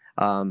that.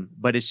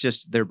 But it's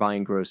just they're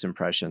buying gross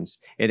impressions.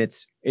 And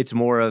it's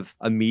more of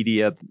a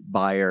media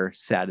buyer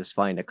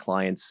satisfying a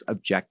client's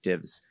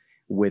objectives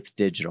with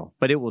digital,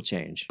 but it will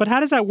change. But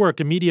how does that work?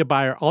 A media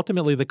buyer,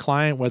 ultimately the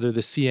client, whether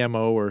the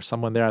CMO or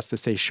someone there, has to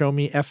say, show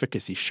me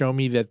efficacy, show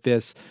me that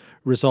this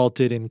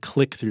resulted in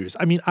click-throughs.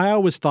 I mean, I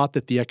always thought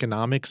that the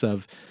economics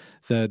of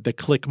the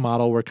click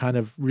model were kind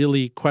of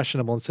really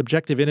questionable and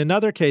subjective. In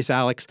another case,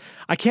 Alex,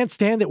 I can't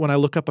stand it when I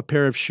look up a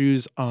pair of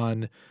shoes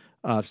on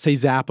say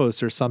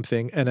Zappos or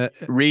something, and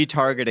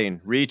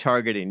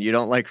retargeting. You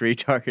don't like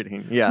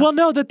retargeting, yeah? Well,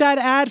 no, that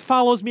ad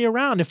follows me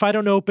around if I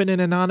don't open an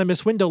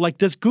anonymous window. Like,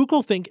 does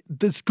Google think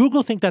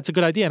that's a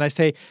good idea? And I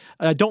say,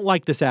 I don't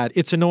like this ad.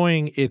 It's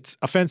annoying. It's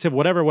offensive.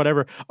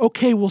 Whatever.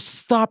 Okay, well,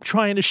 stop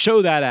trying to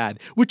show that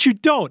ad, which you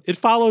don't. It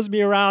follows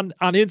me around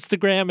on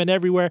Instagram and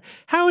everywhere.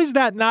 How is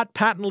that not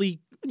patently,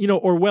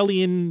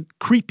 Orwellian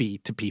creepy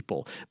to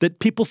people? That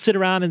people sit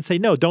around and say,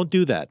 no, don't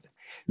do that.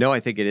 No,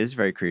 I think it is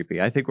very creepy.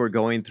 I think we're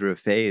going through a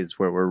phase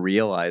where we're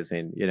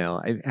realizing,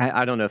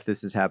 I don't know if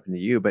this has happened to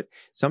you, but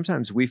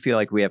sometimes we feel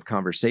like we have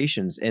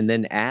conversations and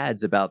then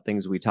ads about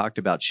things we talked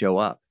about show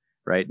up.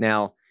 Right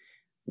now,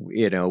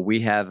 we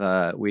have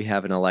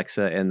an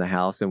Alexa in the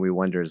house and we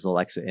wonder, is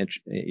Alexa,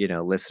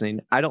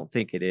 listening? I don't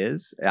think it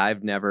is.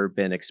 I've never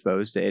been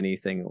exposed to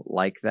anything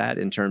like that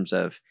in terms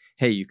of,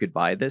 hey, you could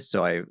buy this.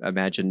 So I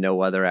imagine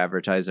no other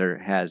advertiser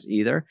has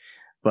either.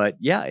 But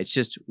yeah, it's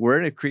just, we're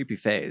in a creepy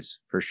phase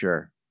for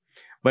sure.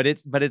 But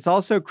it's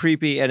also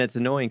creepy and it's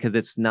annoying because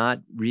it's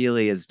not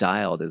really as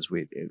dialed as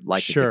we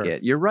like it to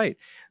get. You're right.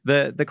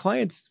 The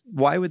clients,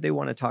 why would they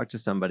want to talk to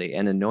somebody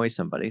and annoy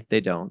somebody? They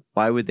don't.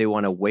 Why would they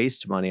want to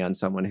waste money on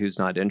someone who's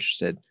not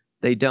interested?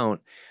 They don't.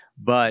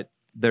 But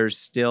there's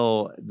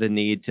still the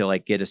need to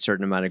like get a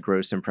certain amount of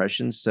gross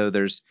impressions. So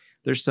there's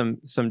some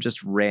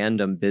just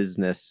random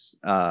business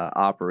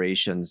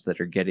operations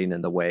that are getting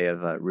in the way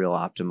of a real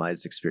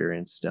optimized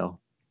experience still.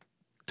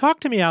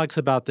 Talk to me, Alex,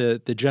 about the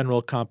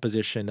general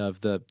composition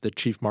of the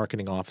chief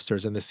marketing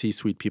officers and the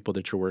C-suite people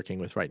that you're working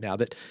with right now.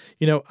 That,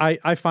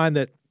 I find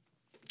that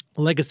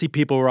legacy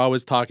people were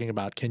always talking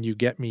about, can you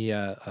get me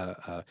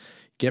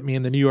get me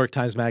in the New York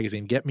Times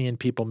Magazine, get me in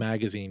People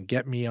Magazine,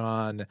 get me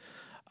on,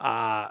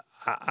 what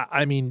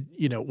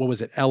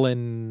was it,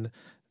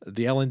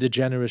 the Ellen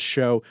DeGeneres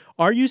show.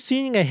 Are you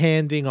seeing a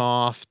handing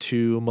off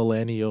to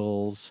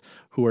millennials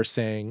who are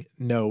saying,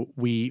 no,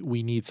 we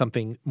need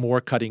something more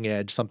cutting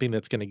edge, something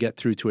that's going to get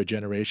through to a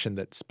generation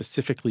that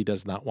specifically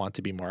does not want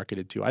to be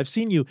marketed to? I've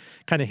seen you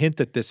kind of hint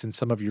at this in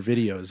some of your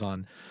videos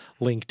on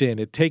LinkedIn.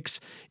 It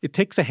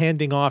takes a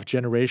handing off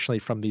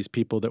generationally from these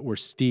people that were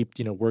steeped,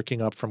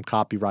 working up from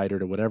copywriter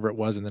to whatever it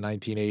was in the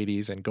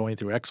 1980s and going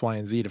through X, Y,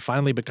 and Z to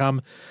finally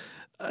become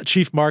a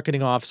chief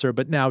marketing officer.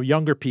 But now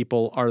younger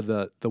people are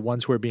the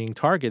ones who are being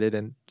targeted.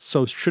 And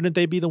so shouldn't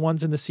they be the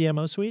ones in the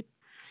CMO suite?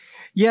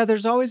 Yeah,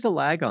 there's always a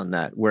lag on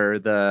that where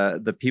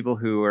the people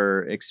who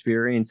are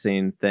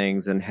experiencing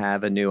things and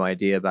have a new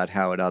idea about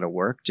how it ought to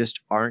work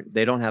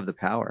they don't have the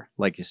power,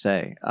 like you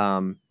say.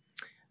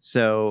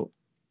 So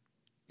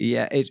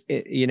yeah,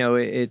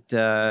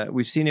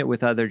 we've seen it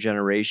with other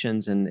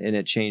generations and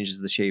it changes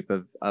the shape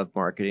of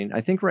marketing.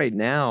 I think right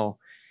now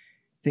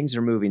things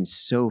are moving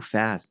so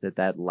fast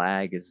that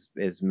lag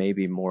is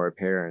maybe more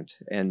apparent.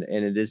 And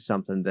it is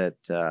something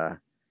that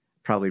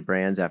probably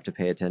brands have to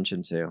pay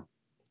attention to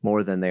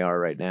more than they are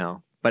right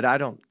now. But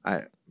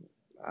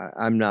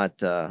I'm not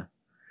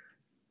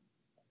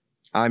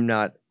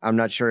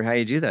sure how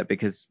you do that,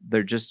 because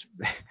they're just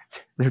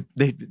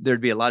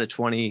there'd be a lot of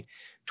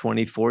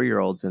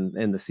 24-year-olds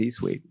in the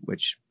C-suite,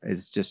 which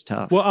is just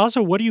tough. Well,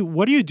 also, what do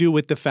you do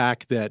with the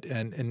fact that,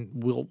 and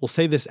we'll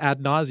say this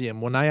ad nauseum,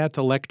 when I had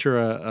to lecture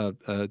a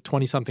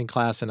 20-something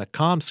class in a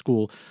comm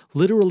school,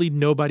 literally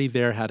nobody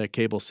there had a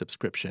cable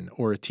subscription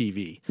or a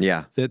TV.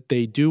 Yeah. That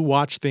they do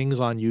watch things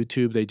on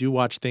YouTube, they do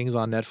watch things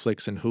on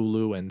Netflix and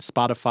Hulu and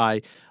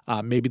Spotify.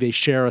 Maybe they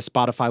share a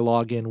Spotify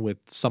login with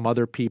some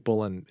other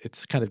people, and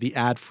it's kind of the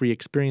ad-free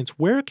experience.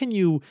 Where can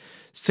you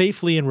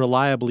safely and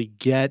reliably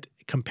get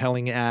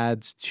compelling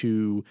ads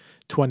to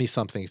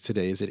 20-somethings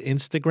today? Is it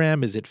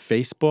Instagram? Is it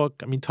Facebook?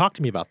 I mean, talk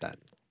to me about that.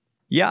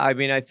 Yeah, I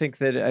mean, I think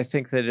that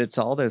it's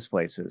all those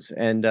places.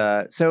 And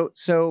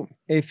so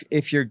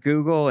if you're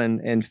Google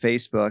and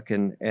Facebook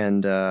and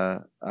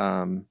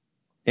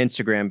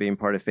Instagram being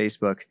part of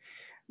Facebook,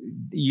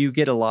 you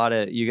get a lot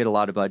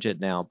of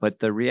budget now. But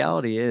the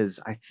reality is,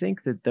 I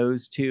think that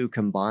those two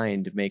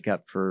combined make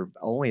up for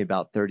only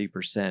about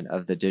 30%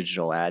 of the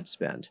digital ad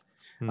spend.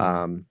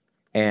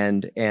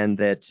 And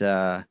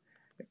that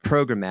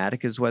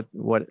programmatic is what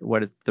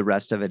the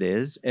rest of it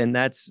is, and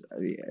that's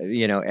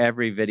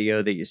every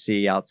video that you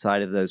see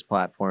outside of those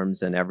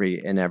platforms and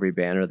every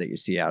banner that you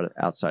see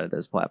outside of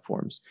those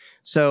platforms.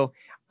 So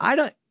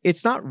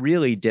it's not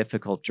really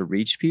difficult to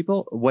reach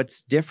people.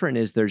 What's different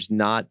is there's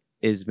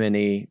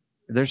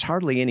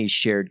hardly any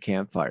shared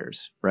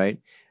campfires, right?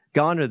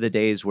 Gone are the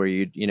days where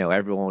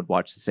everyone would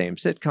watch the same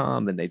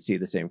sitcom and they'd see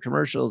the same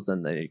commercials,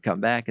 then they'd come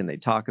back and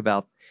they'd talk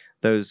about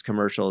those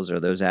commercials or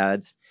those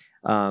ads.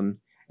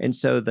 And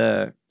so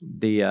the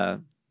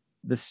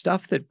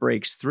stuff that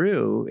breaks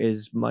through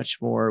is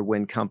much more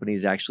when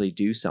companies actually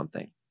do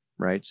something,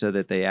 right? So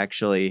that they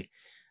actually,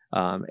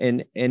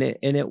 and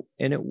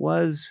it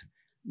was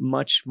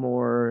much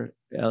more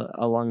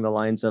along the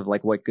lines of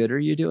like, what good are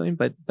you doing?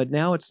 But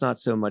now it's not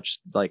so much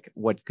like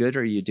what good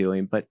are you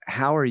doing, but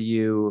how are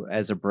you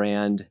as a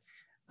brand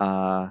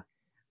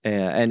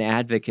an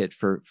advocate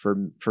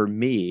for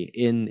me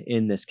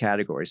in this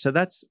category. So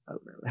that's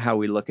how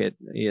we look at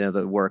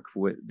the work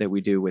that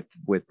we do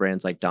with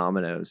brands like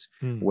Domino's,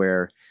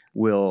 where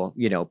we'll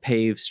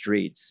pave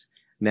streets.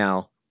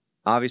 Now,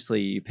 obviously,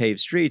 you pave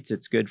streets,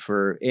 it's good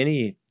for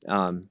any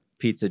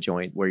pizza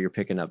joint where you're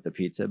picking up the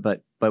pizza,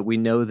 but we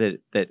know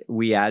that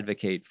we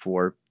advocate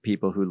for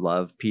people who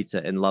love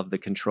pizza and love the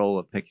control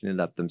of picking it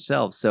up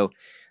themselves. So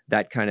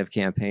that kind of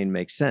campaign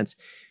makes sense.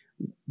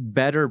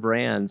 Better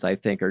brands, I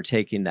think, are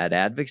taking that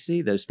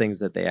advocacy, those things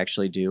that they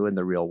actually do in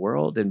the real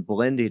world, and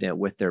blending it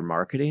with their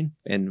marketing,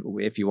 and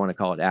if you want to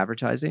call it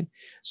advertising,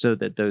 so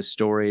that those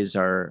stories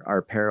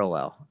are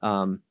parallel.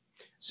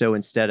 So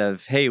instead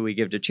of, hey, we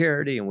give to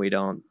charity and we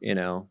don't,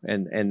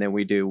 and then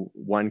we do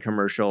one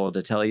commercial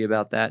to tell you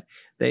about that,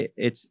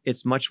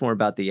 it's much more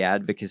about the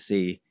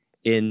advocacy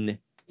in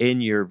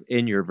your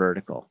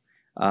vertical.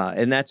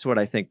 And that's what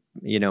I think,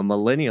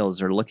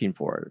 millennials are looking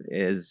for,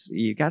 is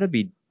you got to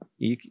be,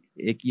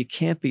 you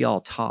can't be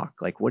all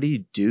talk. Like, what do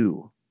you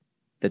do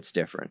that's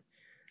different?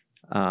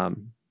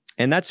 And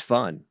that's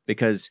fun,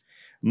 because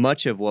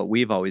much of what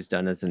we've always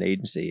done as an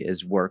agency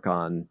is work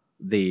on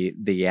the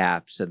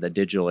apps and the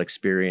digital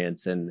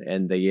experience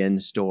and the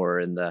in-store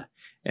and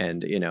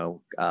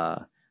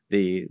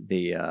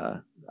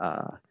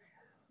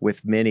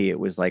with Mini, it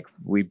was like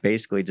we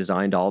basically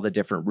designed all the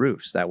different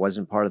roofs. That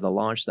wasn't part of the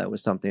launch. That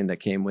was something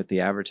that came with the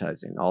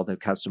advertising, all the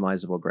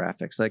customizable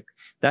graphics. Like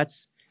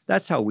that's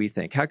how we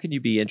think. How can you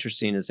be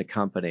interesting as a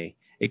company?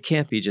 It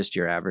can't be just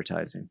your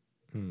advertising.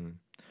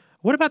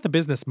 What about the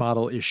business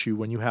model issue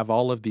when you have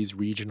all of these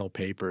regional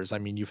papers? I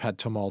mean, you've had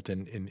tumult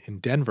in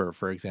Denver,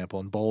 for example,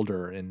 in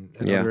Boulder, and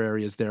other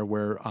areas there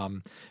where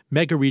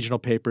mega regional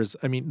papers,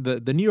 I mean,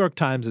 the New York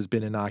Times has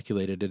been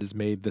inoculated. It has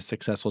made the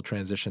successful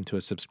transition to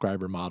a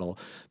subscriber model.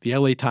 The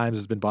LA Times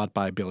has been bought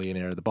by a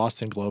billionaire. The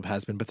Boston Globe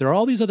has been. But there are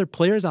all these other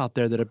players out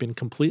there that have been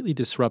completely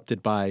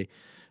disrupted by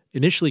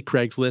initially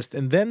Craigslist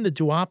and then the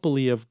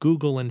duopoly of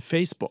Google and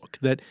Facebook,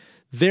 that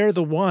they're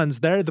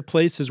the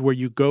places where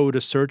you go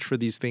to search for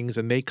these things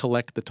and they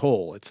collect the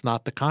toll. It's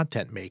not the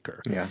content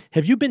maker. Yeah.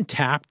 Have you been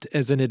tapped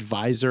as an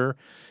advisor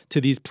to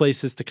these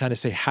places to kind of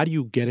say, how do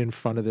you get in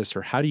front of this,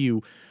 or how do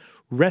you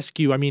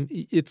rescue? I mean,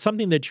 it's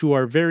something that you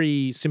are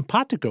very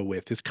simpatico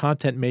with, is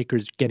content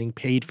makers getting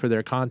paid for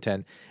their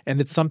content. And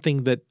it's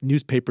something that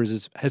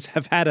newspapers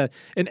have had an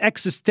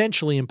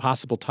existentially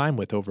impossible time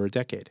with over a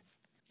decade.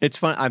 It's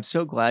fun. I'm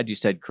so glad you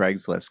said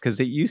Craigslist, because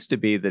it used to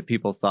be that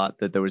people thought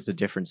that there was a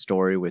different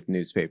story with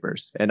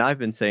newspapers. And I've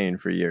been saying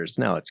for years,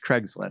 no, it's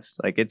Craigslist.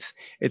 Like it's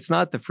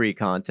not the free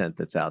content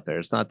that's out there.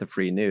 It's not the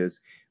free news.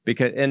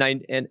 Because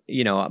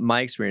my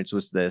experience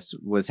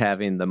was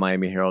having the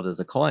Miami Herald as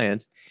a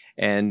client,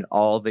 and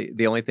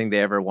the only thing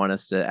they ever want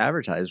us to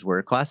advertise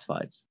were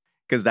classifieds,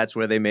 because that's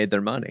where they made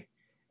their money.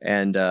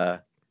 And yeah,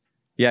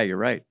 you're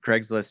right.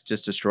 Craigslist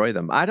just destroyed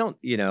them. I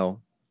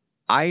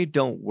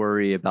don't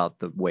worry about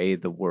the way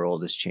the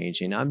world is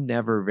changing. I'm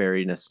never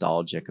very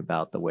nostalgic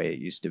about the way it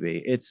used to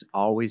be. It's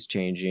always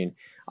changing.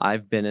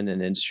 I've been in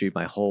an industry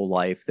my whole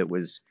life that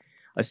was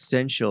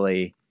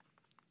essentially,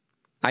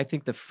 I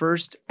think the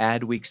first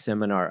Adweek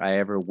seminar I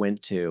ever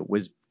went to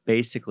was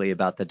basically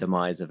about the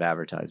demise of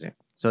advertising.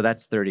 So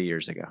that's 30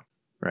 years ago,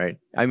 right?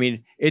 I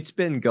mean, it's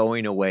been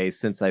going away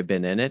since I've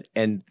been in it.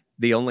 And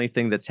the only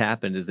thing that's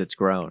happened is it's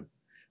grown.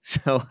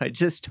 So I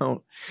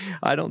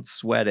don't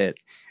sweat it.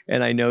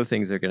 And I know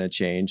things are going to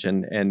change.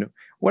 And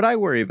what I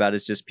worry about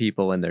is just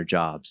people and their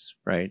jobs,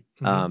 right?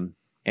 Mm-hmm.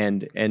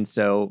 And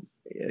so,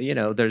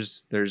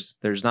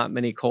 there's not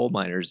many coal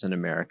miners in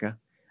America.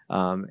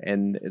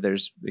 And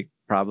there's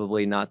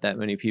probably not that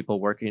many people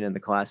working in the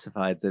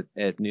classifieds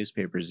at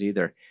newspapers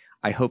either.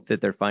 I hope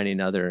that they're finding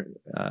other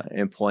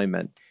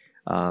employment.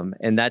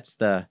 And that's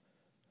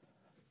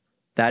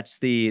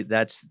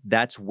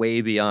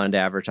way beyond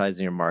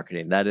advertising or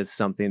marketing. That is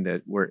something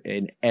that we're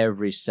in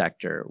every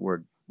sector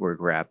we're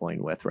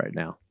grappling with right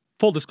now.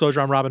 Full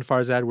disclosure, I'm Robin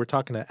Farzad. We're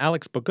talking to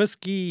Alex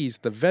Boguski. He's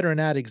the veteran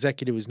ad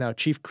executive who's now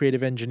chief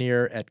creative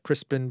engineer at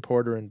Crispin,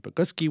 Porter, and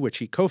Boguski, which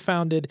he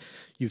co-founded.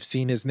 You've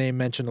seen his name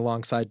mentioned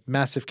alongside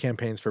massive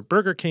campaigns for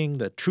Burger King,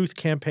 the Truth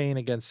campaign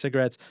against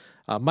cigarettes,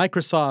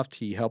 Microsoft.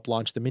 He helped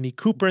launch the Mini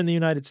Cooper in the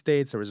United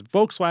States. There was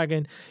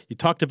Volkswagen. You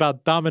talked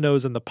about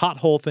Domino's and the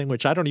pothole thing,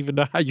 which I don't even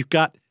know how you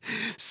got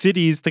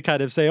cities to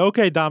kind of say,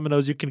 okay,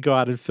 Domino's, you can go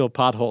out and fill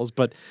potholes.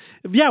 But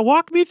yeah,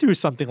 walk me through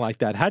something like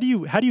that. How do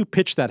you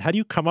pitch that? How do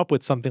you come up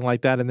with something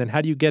like that? And then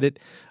how do you get it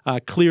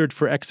cleared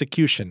for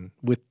execution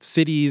with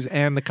cities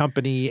and the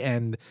company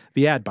and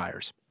the ad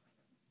buyers?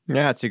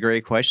 Yeah, it's a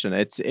great question.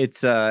 It's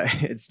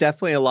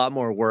definitely a lot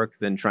more work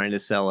than trying to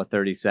sell a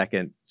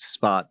 30-second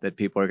spot that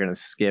people are going to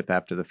skip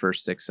after the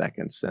first 6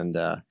 seconds. And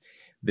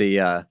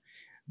the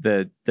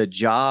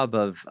job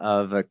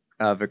of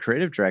a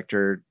creative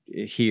director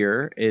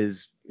here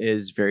is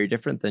very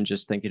different than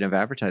just thinking of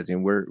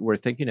advertising. We're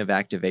thinking of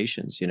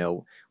activations.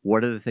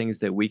 What are the things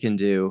that we can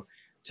do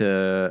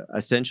to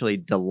essentially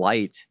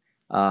delight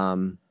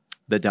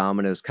the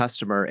Domino's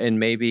customer, and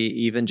maybe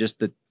even just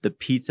the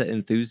pizza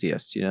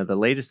enthusiast. The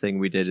latest thing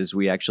we did is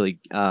we actually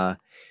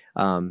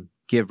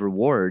give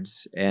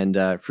rewards and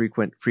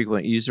frequent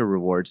user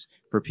rewards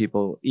for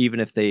people,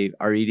 even if they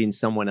are eating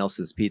someone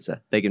else's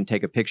pizza. They can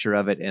take a picture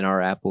of it, and our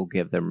app will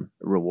give them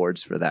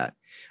rewards for that.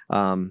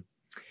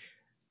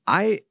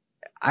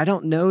 I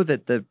don't know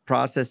that the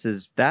process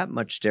is that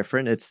much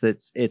different.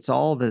 It's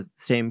all the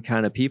same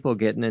kind of people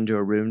getting into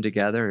a room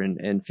together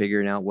and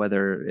figuring out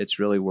whether it's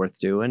really worth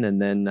doing.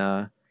 And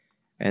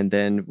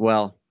then,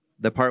 well,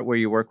 the part where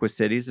you work with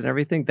cities and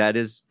everything, that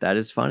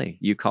is funny.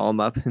 You call them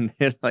up and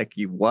they're like,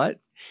 "You what?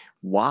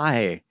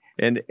 Why?"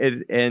 And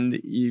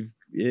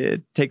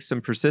it takes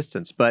some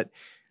persistence, but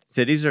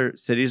cities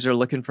are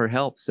looking for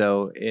help.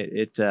 So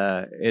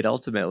it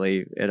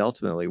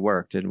ultimately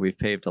worked, and we've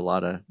paved a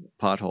lot of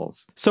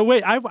potholes. So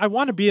wait, I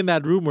want to be in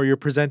that room where you're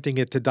presenting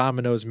it to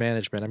Domino's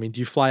management. I mean,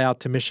 do you fly out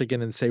to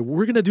Michigan and say,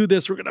 we're going to do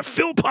this, we're going to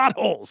fill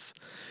potholes?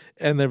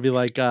 And they'll be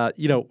like,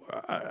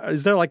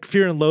 is there like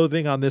fear and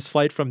loathing on this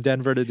flight from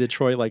Denver to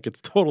Detroit? Like it's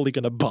totally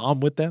going to bomb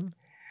with them?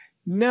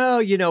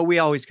 No, we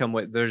always come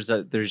with,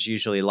 there's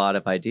usually a lot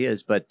of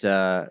ideas, but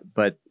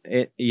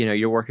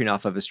you're working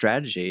off of a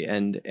strategy,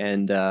 and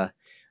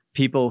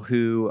people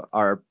who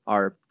are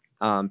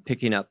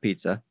picking up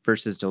pizza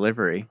versus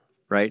delivery,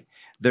 right?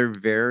 They're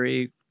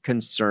very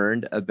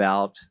concerned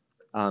about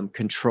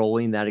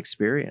controlling that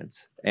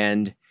experience.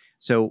 And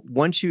So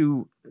once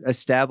you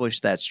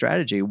establish that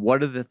strategy,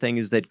 what are the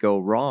things that go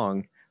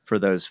wrong for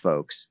those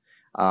folks?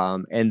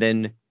 And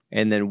then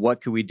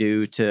what can we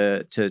do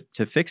to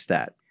fix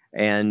that?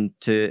 And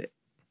to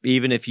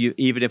even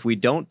if we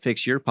don't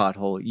fix your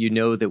pothole, you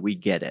know that we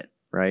get it,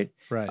 right?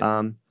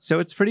 Right. So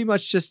it's pretty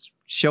much just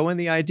showing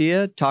the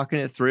idea, talking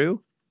it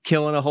through,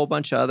 killing a whole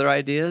bunch of other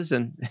ideas,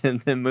 and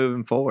then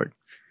moving forward.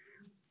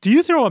 Do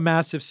you throw a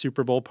massive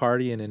Super Bowl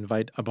party and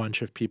invite a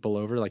bunch of people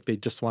over? Like they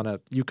just want to,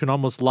 you can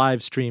almost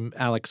live stream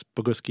Alex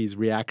Boguski's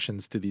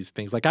reactions to these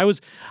things. Like I was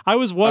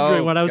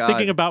wondering when I was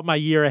thinking about my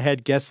year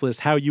ahead guest list,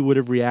 how you would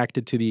have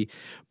reacted to the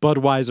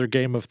Budweiser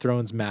Game of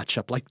Thrones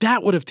matchup. Like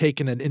that would have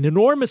taken an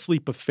enormous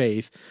leap of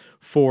faith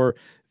for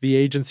the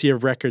agency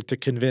of record to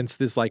convince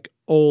this like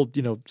old,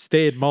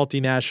 staid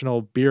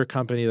multinational beer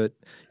company that,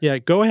 yeah,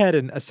 go ahead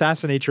and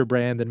assassinate your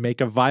brand and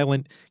make a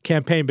violent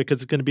campaign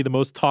because it's going to be the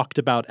most talked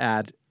about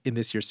ad in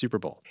this year's Super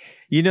Bowl.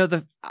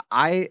 The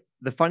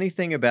funny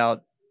thing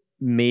about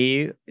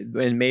me,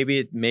 and maybe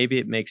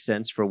it makes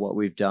sense for what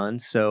we've done.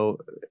 So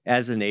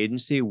as an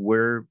agency,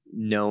 we're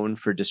known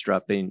for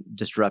disrupting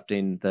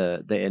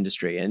the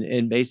industry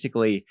and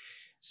basically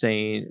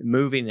saying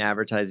moving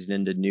advertising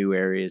into new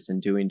areas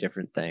and doing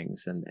different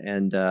things.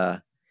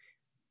 You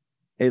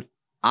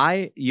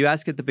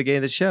asked at the beginning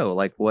of the show,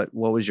 like what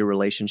was your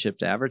relationship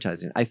to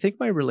advertising? I think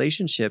my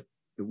relationship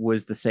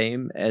was the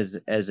same as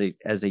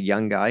a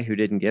young guy who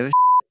didn't give a shit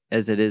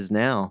as it is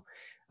now,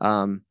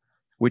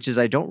 which is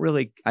I don't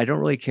really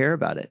care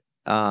about it.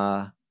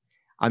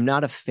 I'm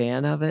not a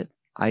fan of it.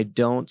 I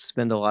don't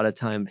spend a lot of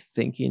time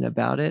thinking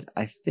about it.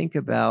 I think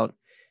about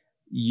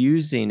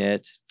using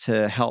it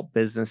to help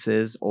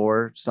businesses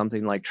or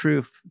something like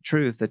Truth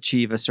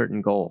achieve a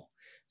certain goal.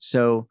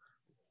 So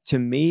to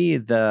me,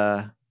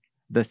 the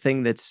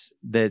thing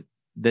that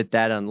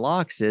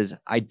unlocks is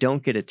I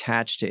don't get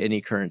attached to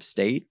any current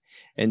state.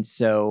 And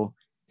so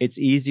it's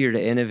easier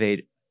to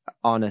innovate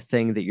on a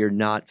thing that you're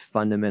not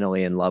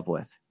fundamentally in love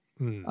with.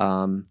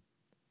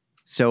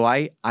 So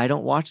I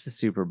don't watch the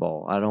Super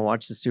Bowl. I don't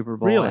watch the Super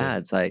Bowl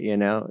ads. I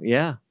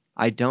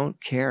don't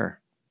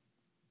care.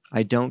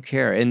 I don't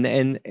care.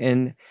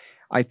 And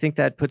I think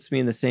that puts me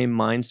in the same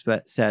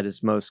mindset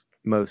as most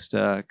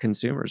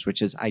consumers,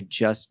 which is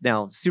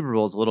now Super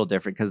Bowl is a little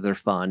different because they're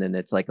fun and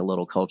it's like a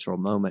little cultural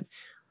moment.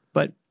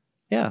 But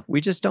yeah,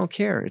 we just don't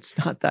care. It's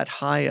not that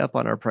high up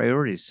on our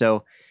priorities.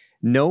 So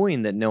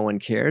knowing that no one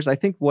cares, I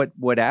think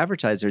what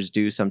advertisers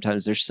do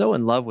sometimes, they're so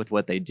in love with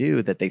what they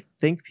do that they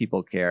think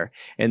people care,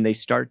 and they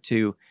start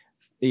to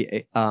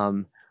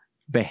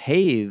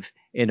behave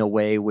in a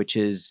way which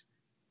is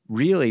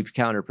really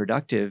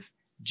counterproductive,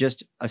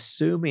 just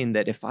assuming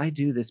that if I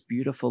do this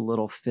beautiful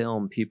little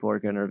film, people are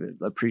going to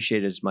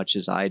appreciate it as much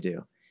as I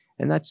do.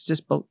 And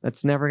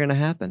that's never going to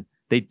happen.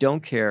 They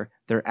don't care.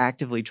 They're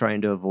actively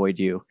trying to avoid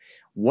you.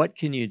 What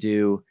can you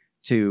do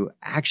to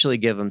actually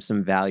give them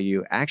some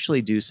value,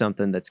 actually do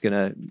something that's going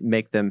to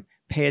make them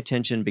pay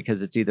attention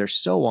because it's either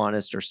so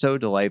honest or so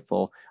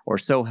delightful or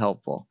so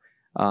helpful?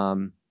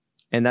 And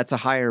that's a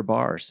higher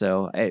bar.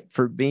 So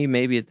for me,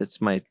 maybe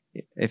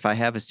if I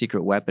have a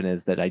secret weapon,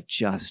 is that I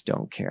just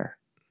don't care.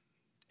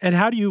 And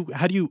how do you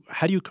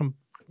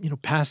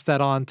pass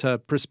that on to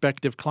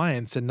prospective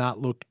clients and not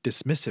look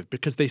dismissive?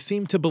 Because they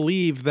seem to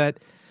believe that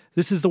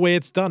this is the way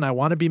it's done. I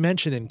want to be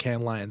mentioned in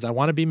Cannes Lions. I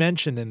want to be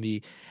mentioned in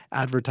the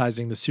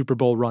advertising, the Super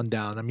Bowl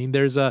rundown. I mean,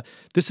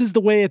 this is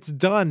the way it's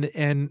done,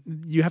 and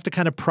you have to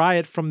kind of pry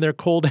it from their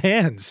cold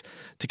hands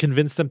to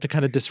convince them to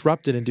kind of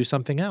disrupt it and do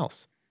something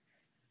else.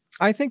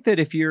 I think that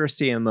if you're a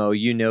CMO,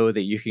 you know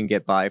that you can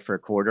get by for a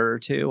quarter or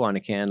two on a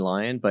Cannes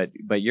Lion, but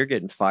you're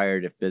getting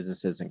fired if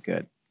business isn't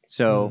good.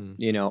 So,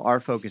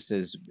 our focus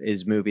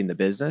is moving the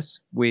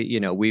business. We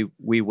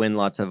win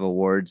lots of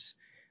awards,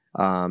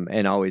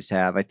 and always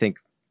have. I think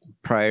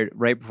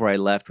right before I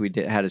left, we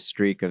had a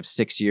streak of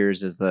 6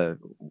 years as the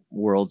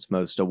world's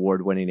most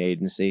award-winning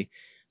agency.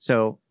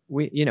 So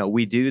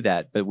we do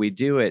that, but we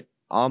do it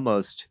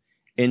almost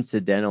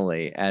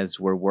incidentally as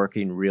we're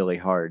working really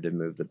hard to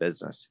move the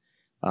business.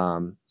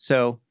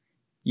 So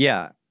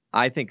yeah,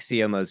 I think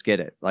CMOs get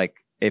it.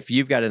 Like if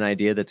you've got an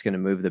idea that's going to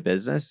move the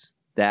business,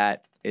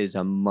 that is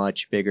a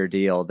much bigger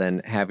deal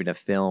than having a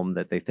film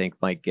that they think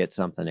might get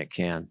something it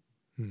can.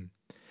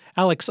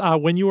 Alex,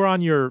 when you were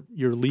on your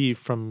leave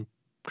from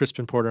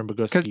Crispin Porter and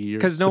Boguski,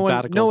 because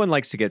no one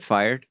likes to get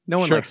fired. No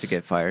one likes to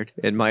get fired,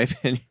 in my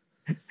opinion.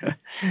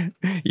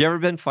 You ever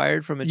been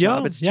fired from a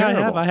job? It's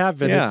terrible. I have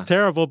been. Yeah. It's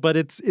terrible, but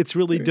it's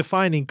really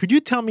defining. Could you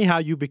tell me how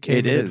you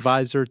became an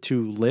advisor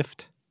to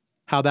Lyft?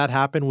 How that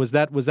happened? Was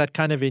that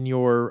kind of in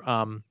your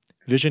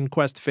Vision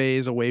Quest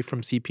phase away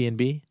from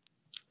CP&B?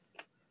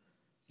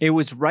 It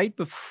was right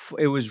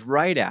before. It was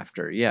right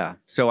after. Yeah.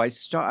 So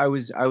I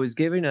was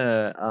giving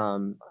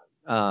a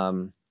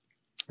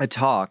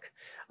talk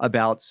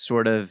about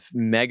sort of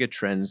mega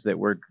trends that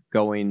were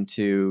going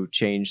to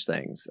change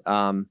things.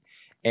 And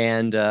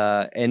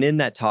in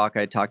that talk,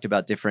 I talked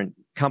about different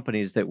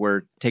companies that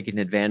were taking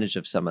advantage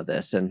of some of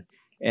this, and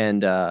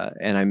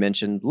I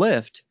mentioned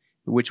Lyft,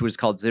 which was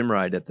called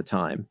Zimride at the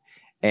time,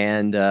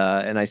 And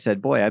I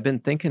said, boy, I've been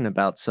thinking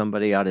about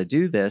somebody ought to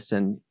do this.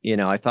 And,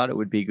 I thought it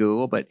would be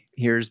Google, but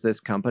here's this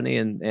company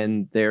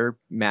and they're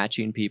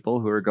matching people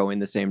who are going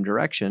the same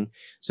direction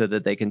so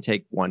that they can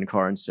take one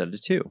car instead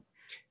of two.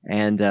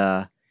 And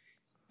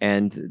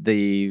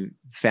the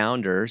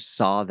founder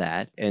saw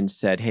that and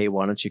said, hey,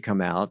 why don't you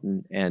come out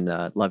and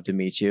love to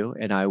meet you.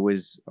 And I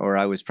was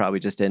probably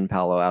just in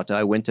Palo Alto.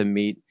 I went to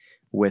meet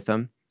with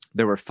him.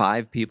 There were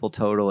 5 people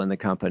total in the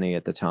company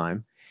at the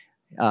time.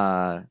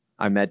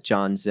 I met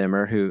John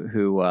Zimmer,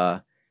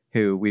 who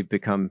we've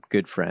become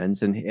good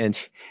friends, and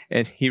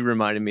he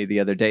reminded me the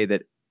other day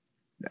that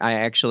I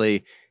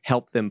actually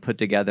helped them put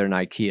together an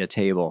IKEA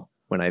table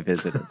when I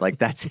visited. Like,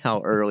 that's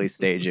how early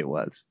stage it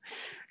was.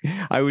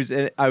 I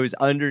was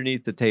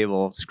underneath the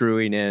table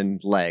screwing in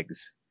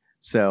legs.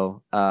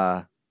 So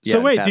yeah. So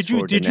wait, did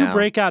you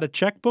break out a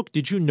checkbook?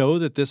 Did you know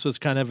that this was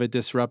kind of a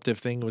disruptive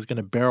thing, was going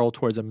to barrel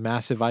towards a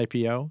massive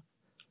IPO?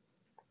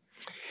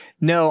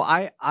 No,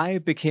 I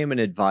became an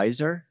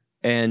advisor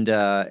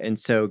and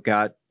so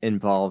got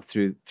involved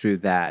through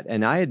that.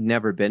 And I had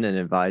never been an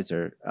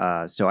advisor,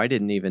 so I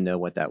didn't even know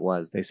what that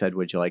was. They said,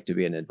 "Would you like to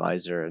be an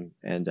advisor?"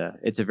 And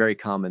it's a very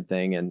common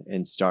thing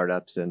in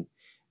startups and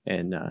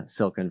in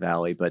Silicon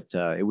Valley, but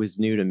it was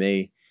new to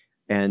me,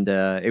 and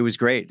it was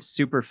great,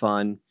 super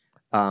fun.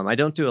 I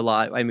don't do a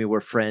lot. I mean,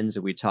 we're friends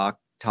and we talk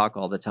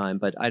all the time,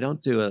 but I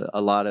don't do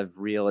a lot of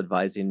real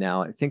advising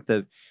now. I think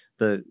the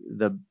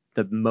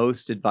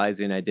most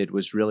advising I did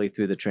was really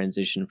through the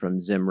transition from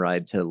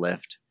Zimride to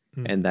Lyft,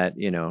 and that,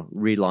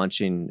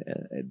 relaunching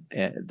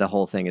the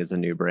whole thing as a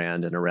new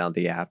brand and around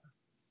the app.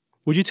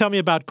 Would you tell me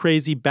about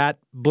Crazy Bat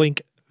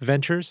Blink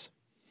Ventures?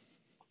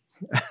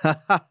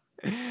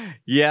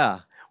 Yeah.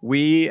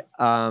 We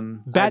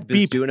Bat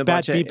Beep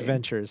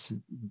Ventures.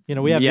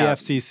 We have the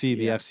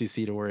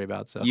FCC to worry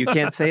about. So you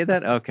can't say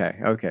that.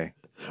 Okay.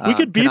 We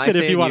could beep it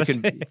if you want to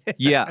say it.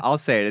 Yeah, I'll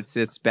say it.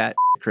 It's Bat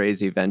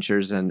Crazy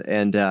Ventures,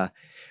 and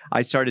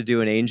I started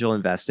doing angel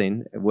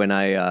investing when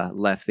I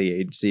left the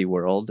agency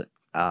world,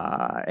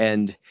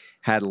 and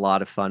had a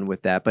lot of fun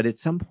with that. But at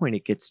some point,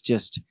 it gets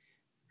just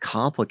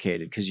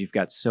complicated because you've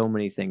got so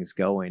many things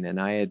going,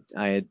 and I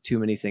had too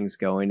many things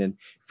going. And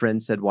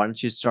friends said, "Why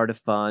don't you start a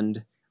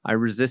fund?" I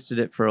resisted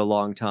it for a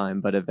long time,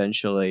 but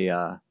eventually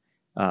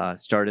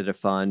started a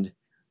fund.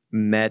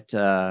 Met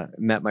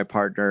my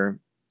partner.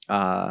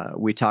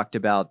 We talked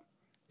about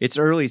it's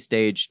early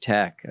stage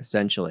tech,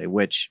 essentially,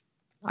 which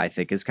I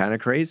think is kind of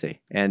crazy.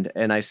 And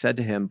I said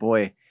to him,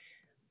 boy,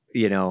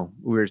 we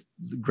were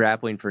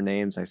grappling for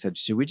names. I said,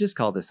 should we just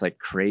call this like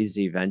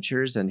Crazy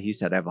Ventures? And he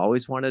said, I've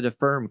always wanted a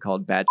firm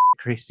called Bad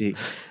Crazy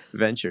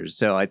Ventures.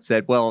 So I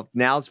said, well,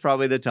 now's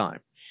probably the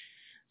time.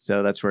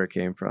 So that's where it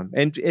came from.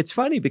 And it's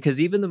funny because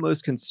even the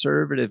most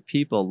conservative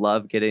people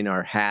love getting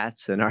our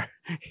hats and our,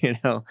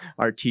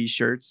 our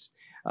T-shirts.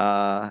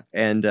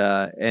 And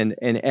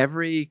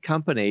every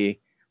company,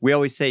 we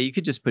always say you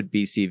could just put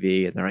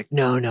BCV, and they're like,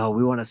 no,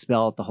 we want to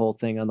spell out the whole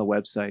thing on the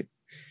website.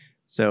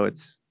 So I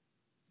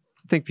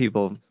think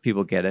people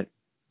get it.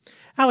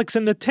 Alex,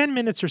 in the 10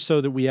 minutes or so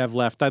that we have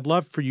left, I'd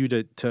love for you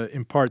to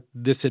impart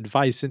this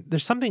advice. And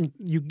there's something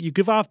you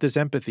give off this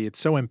empathy. It's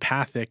so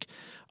empathic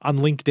on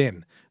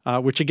LinkedIn,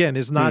 which again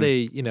is not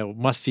a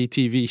must-see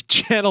TV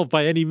channel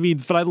by any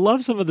means. But I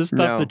love some of the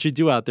stuff that you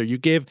do out there. You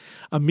gave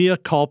a mea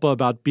culpa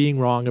about being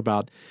wrong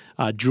about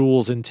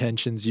Juul's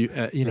intentions,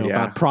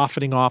 about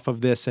profiting off of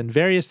this and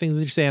various things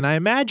that you say. And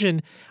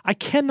I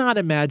cannot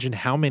imagine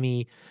how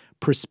many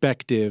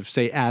prospective,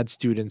 say, ad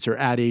students or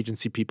ad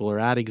agency people or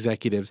ad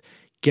executives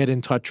get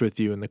in touch with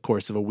you in the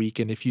course of a week.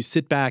 And if you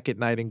sit back at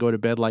night and go to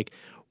bed,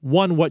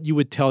 what you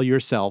would tell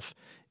yourself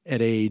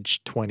at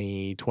age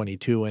 20,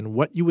 22, and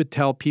what you would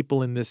tell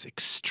people in this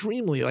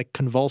extremely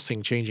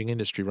convulsing, changing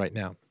industry right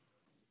now?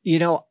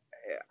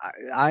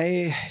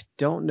 I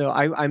don't know.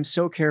 I'm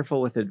so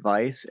careful with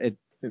advice.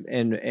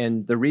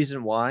 And the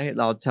reason why,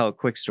 I'll tell a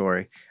quick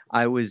story.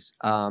 I was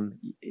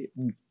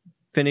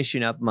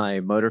finishing up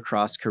my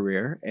motocross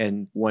career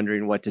and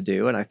wondering what to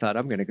do. And I thought,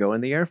 I'm going to go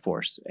in the Air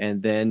Force,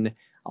 and then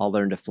I'll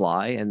learn to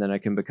fly, and then I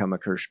can become a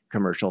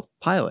commercial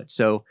pilot.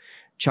 So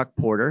Chuck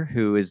Porter,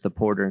 who is the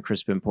Porter and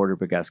Crispin Porter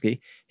Bogusky,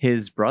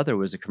 his brother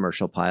was a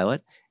commercial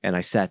pilot. And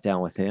I sat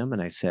down with him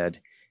and I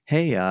said,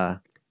 hey,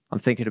 I'm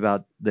thinking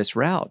about this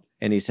route.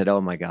 And he said,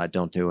 oh my God,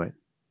 don't do it.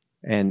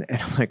 And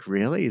I'm like,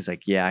 really? He's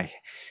like, yeah,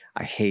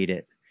 I hate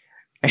it.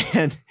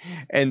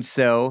 And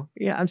so,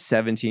 I'm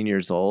 17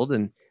 years old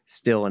and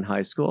still in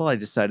high school. I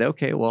decided,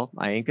 okay, well,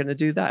 I ain't going to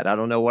do that. I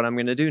don't know what I'm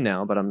going to do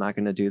now, but I'm not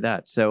going to do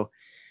that. So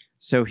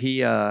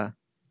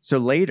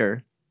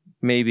later,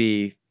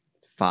 maybe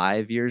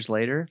 5 years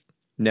later,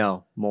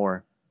 no,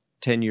 more,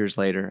 10 years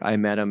later, I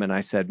met him and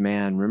I said,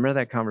 man, remember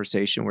that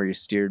conversation where you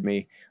steered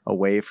me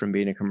away from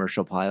being a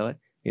commercial pilot?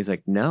 He's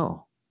like,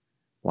 no,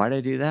 why'd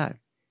I do that?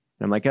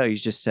 And I'm like, oh, you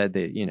just said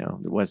that, it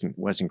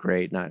wasn't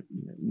great, not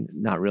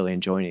really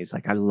enjoying it. He's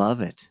like, I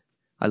love it.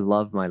 I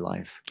love my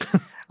life.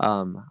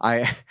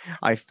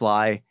 I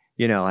fly,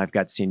 I've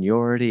got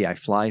seniority. I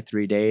fly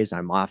 3 days.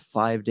 I'm off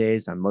 5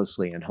 days. I'm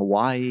mostly in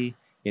Hawaii.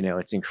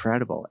 It's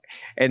incredible.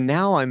 And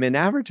now I'm in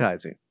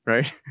advertising,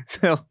 right?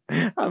 So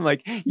I'm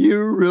like, you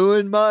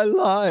ruined my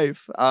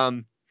life.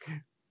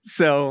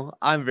 So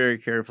I'm very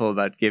careful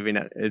about giving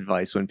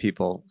advice when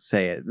people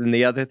say it. And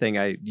the other thing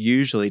I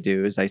usually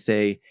do is I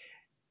say,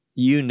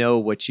 you know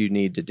what you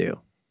need to do.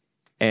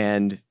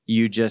 And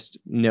you just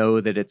know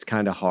that it's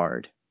kind of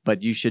hard,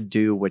 but you should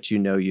do what you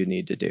know you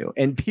need to do.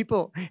 And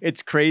people,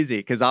 it's crazy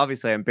because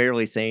obviously I'm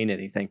barely saying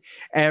anything.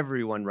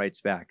 Everyone writes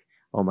back,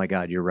 oh my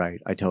God, you're right.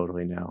 I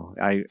totally know.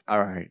 All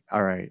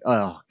right.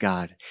 Oh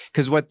God.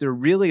 Because what they're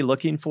really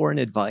looking for in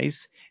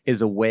advice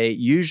is a way,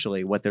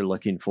 usually what they're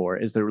looking for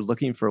is they're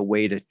looking for a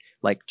way to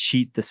like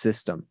cheat the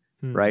system,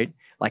 right?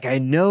 Like I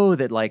know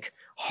that like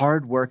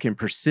hard work and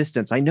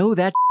persistence, I know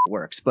that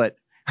works, but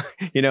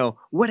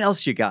what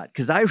else you got?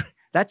 Because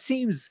that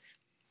seems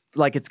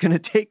like it's going to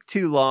take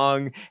too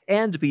long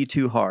and be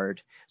too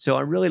hard. So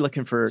I'm really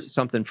looking for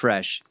something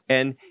fresh.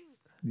 And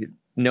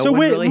no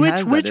one really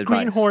has that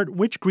advice.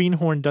 Which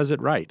greenhorn does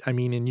it right? I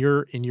mean, in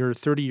your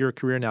 30-year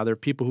career now, there are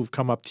people who've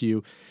come up to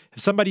you.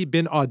 Has somebody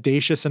been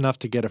audacious enough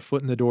to get a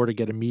foot in the door to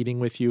get a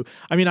meeting with you?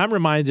 I mean, I'm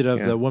reminded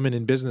of the woman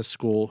in business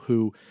school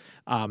who,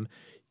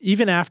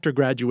 even after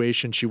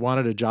graduation, she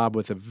wanted a job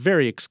with a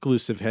very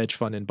exclusive hedge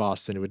fund in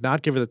Boston. It would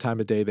not give her the time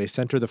of day. They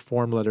sent her the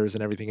form letters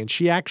and everything. And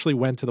she actually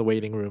went to the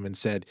waiting room and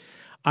said,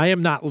 I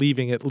am not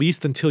leaving at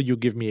least until you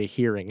give me a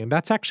hearing. And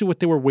that's actually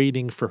what they were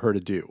waiting for her to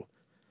do.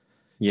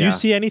 Yeah. Do you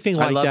see anything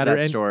like that?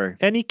 Or story.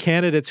 Any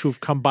candidates who've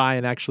come by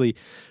and actually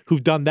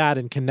who've done that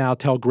and can now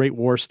tell great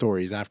war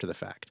stories after the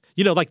fact?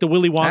 Like the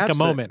Willy Wonka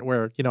moment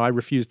where, I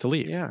refuse to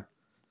leave. Yeah.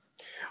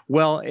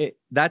 Well,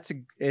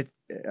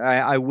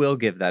 I will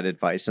give that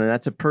advice, and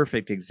that's a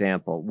perfect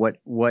example.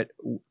 What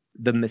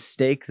the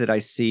mistake that I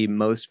see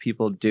most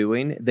people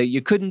doing that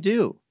you couldn't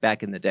do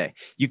back in the day.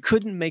 You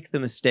couldn't make the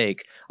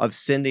mistake of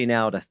sending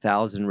out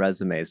 1,000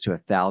 resumes to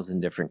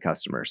 1,000 different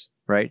customers,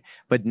 right?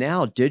 But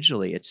now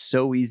digitally, it's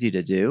so easy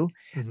to do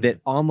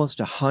that almost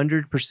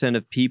 100%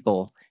 of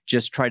people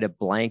just try to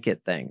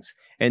blanket things,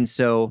 and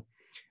so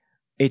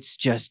it's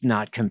just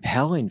not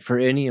compelling for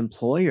any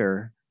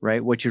employer.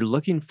 Right? What you're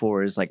looking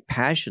for is like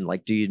passion.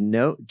 Like, do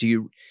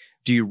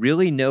you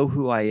really know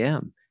who I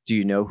am? Do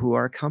you know who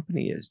our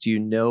company is? Do you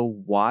know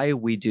why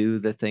we do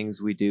the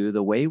things we do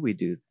the way we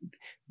do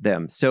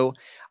them? So,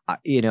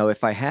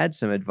 if I had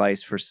some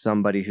advice for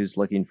somebody who's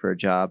looking for a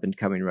job and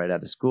coming right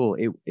out of school,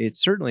 it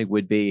certainly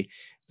would be,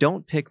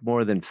 don't pick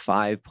more than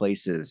 5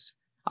 places.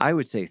 I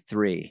would say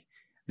 3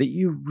 that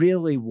you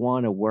really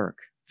want to work.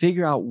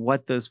 Figure out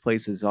what those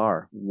places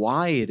are,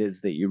 why it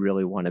is that you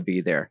really want to be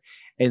there,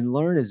 and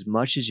learn as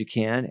much as you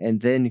can.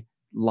 And then,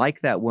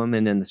 like that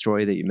woman in the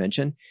story that you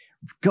mentioned,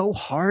 go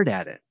hard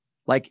at it.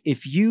 Like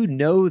if you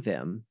know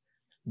them,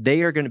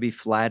 they are going to be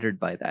flattered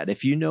by that.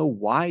 If you know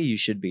why you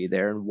should be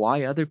there and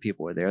why other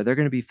people are there, they're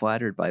going to be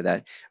flattered by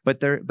that. But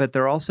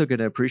they're also going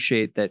to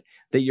appreciate that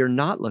you're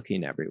not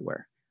looking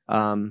everywhere.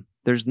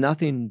 There's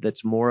nothing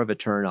that's more of a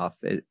turnoff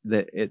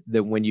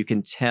that when you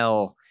can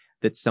tell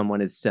that someone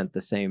has sent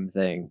the same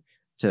thing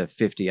to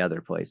 50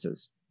 other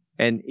places.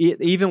 And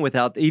even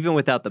without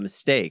the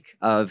mistake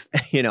of,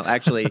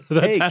 actually,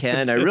 hey,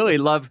 Ken,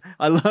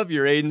 I love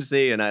your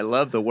agency and I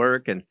love the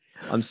work and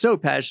I'm so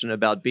passionate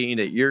about being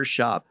at your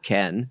shop,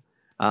 Ken.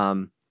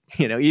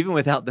 Even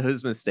without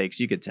those mistakes,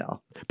 you could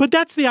tell. But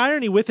that's the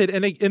irony with it.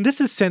 And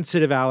this is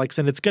sensitive, Alex,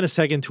 and it's going to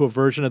seg into a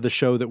version of the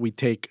show that we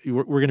take.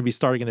 We're going to be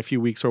starting in a few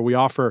weeks where we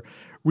offer,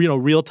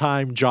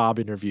 real-time job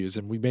interviews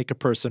and we make a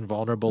person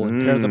vulnerable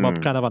and pair them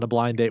up kind of on a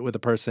blind date with a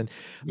person.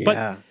 Yeah.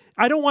 But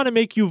I don't want to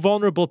make you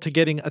vulnerable to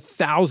getting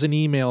 1,000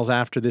 emails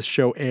after this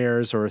show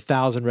airs or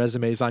 1,000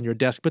 resumes on your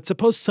desk. But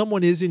suppose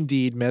someone is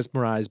indeed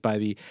mesmerized by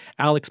the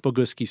Alex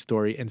Boguski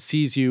story and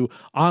sees you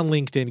on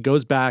LinkedIn,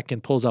 goes back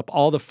and pulls up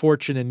all the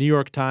Fortune and New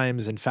York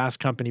Times and Fast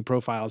Company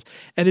profiles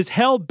and is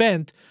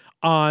hell-bent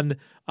on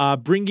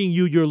bringing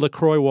you your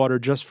LaCroix water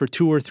just for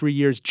 2 or 3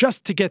 years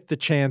just to get the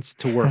chance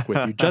to work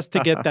with you, just to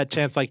get that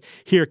chance like,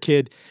 here,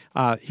 kid,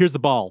 here's the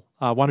ball.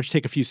 Why don't you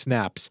take a few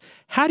snaps?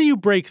 How do you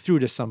break through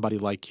to somebody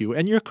like you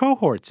and your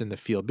cohorts in the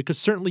field? Because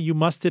certainly you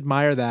must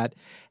admire that,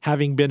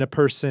 having been a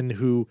person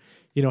who,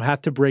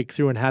 had to break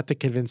through and had to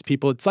convince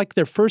people. It's like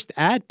their first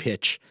ad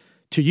pitch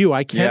to you.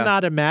 I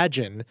cannot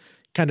imagine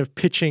kind of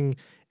pitching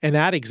an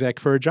ad exec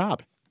for a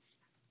job.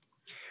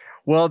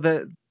 Well,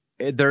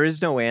 there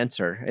is no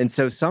answer. And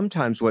so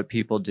sometimes what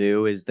people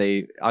do is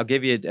I'll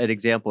give you an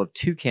example of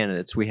 2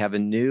 candidates. We have a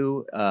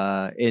new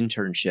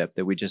internship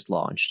that we just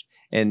launched.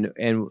 And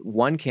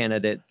one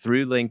candidate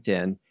through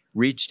LinkedIn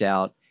reached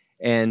out,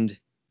 and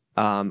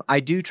I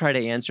do try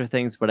to answer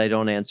things, but I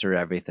don't answer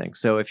everything.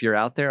 So if you're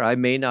out there, I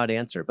may not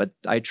answer, but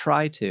I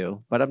try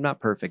to, but I'm not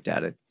perfect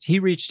at it. He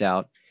reached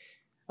out.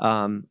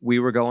 We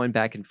were going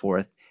back and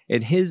forth,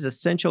 and his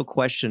essential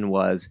question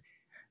was,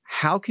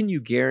 how can you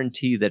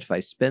guarantee that if I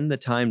spend the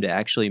time to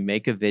actually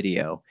make a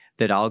video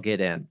that I'll get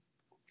in?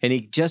 And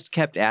he just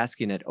kept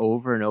asking it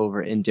over and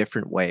over in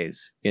different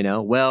ways.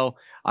 Well,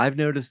 I've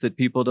noticed that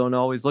people don't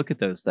always look at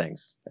those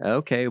things.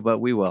 Okay, but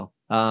we will.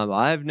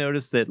 I've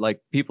noticed that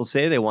like people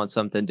say they want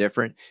something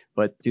different,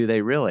 but do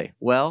they really?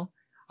 Well,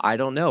 I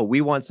don't know.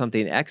 We want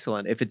something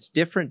excellent. If it's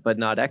different but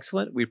not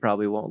excellent, we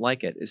probably won't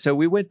like it. So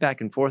we went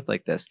back and forth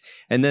like this.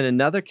 And then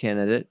another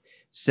candidate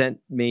sent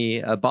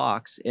me a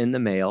box in the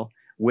mail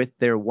with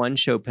their one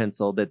show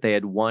pencil that they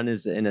had won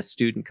as in a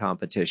student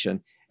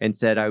competition, and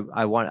said,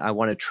 I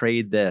want to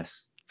trade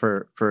this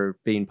for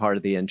being part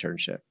of the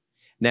internship.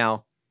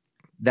 Now,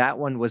 that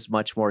one was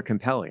much more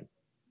compelling,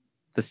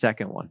 the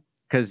second one,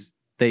 because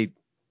they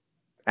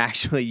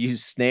actually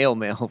use snail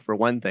mail for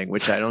one thing,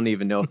 which I don't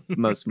even know if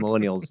most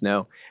millennials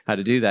know how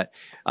to do that.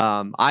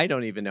 I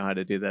don't even know how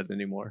to do that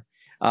anymore.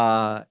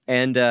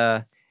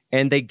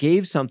 And they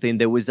gave something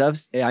that was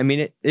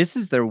this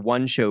is their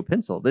one show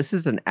pencil. This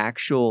is an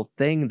actual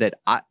thing that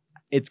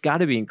it's got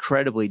to be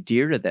incredibly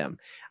dear to them.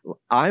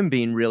 I'm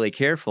being really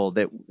careful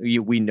that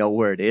we know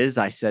where it is.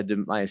 I said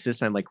to my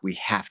assistant, I'm like, we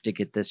have to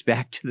get this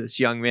back to this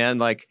young man.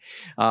 Like,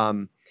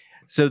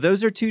 so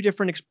those are two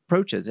different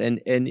approaches, and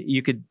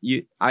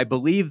I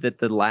believe that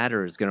the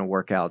latter is going to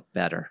work out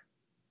better.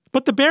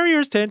 But the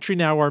barriers to entry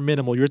now are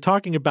minimal. You're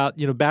talking about,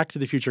 Back to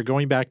the Future,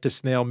 going back to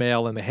snail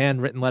mail and the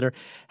handwritten letter.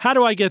 How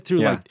do I get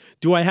through? Yeah. Like,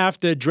 do I have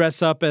to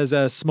dress up as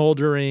a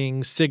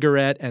smoldering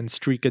cigarette and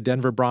streak a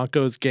Denver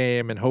Broncos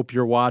game and hope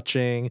you're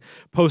watching,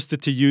 post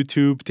it to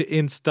YouTube, to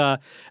Insta?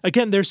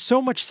 Again, there's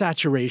so much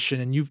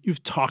saturation, and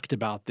you've talked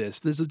about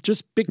this. There's a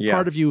just big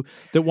part of you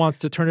that wants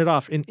to turn it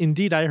off. And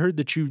indeed, I heard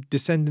that you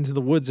descend into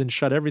the woods and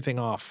shut everything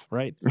off,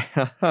 right?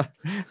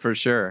 For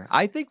sure.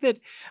 I think that,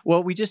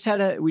 well, we just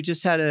had a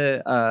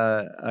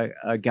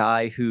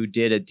guy who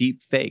did a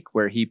deep fake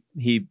where he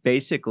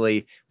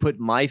basically put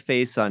my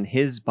face on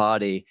his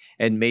body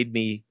and made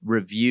me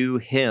review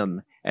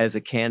him as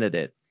a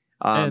candidate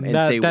and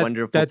say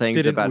wonderful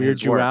things about his work. That didn't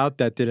weird you out?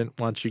 That didn't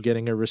want you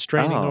getting a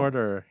restraining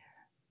order?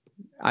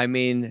 I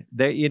mean,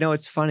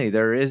 it's funny.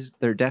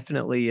 There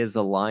definitely is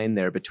a line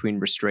there between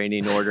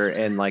restraining order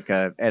and like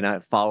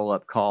a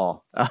follow-up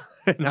call.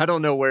 And I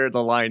don't know where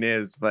the line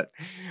is, but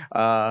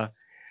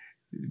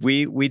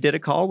we did a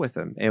call with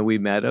him and we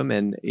met him,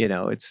 and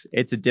it's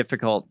a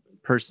difficult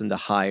person to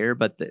hire,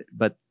 but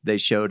they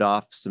showed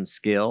off some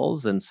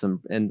skills and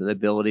the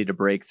ability to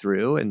break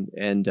through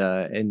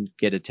and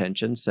get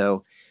attention.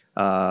 So,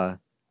 there's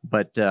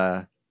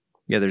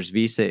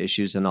visa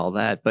issues and all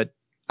that, but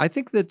I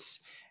think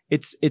it's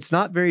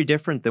not very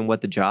different than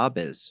what the job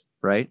is,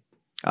 right?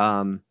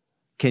 Can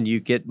you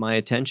get my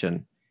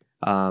attention?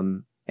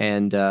 And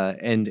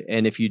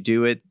if you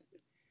do it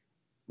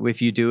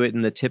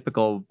in the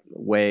typical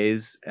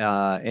ways,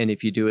 and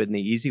if you do it in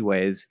the easy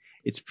ways,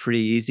 it's pretty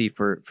easy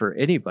for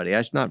anybody.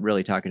 I'm not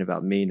really talking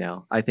about me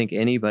now. I think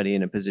anybody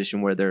in a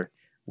position where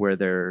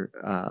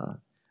they're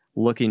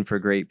looking for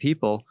great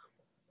people,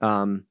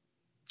 the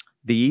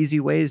easy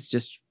ways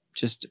just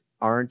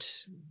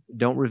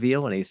don't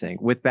reveal anything.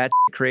 With Bat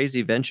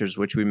Crazy Ventures,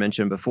 which we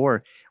mentioned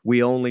before,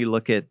 we only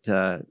look at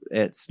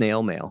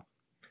snail mail.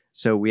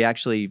 So we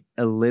actually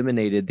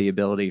eliminated the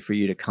ability for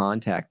you to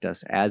contact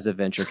us as a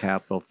venture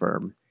capital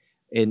firm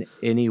in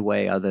any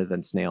way other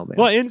than snail mail.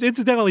 Well,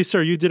 incidentally,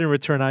 sir, you didn't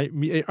return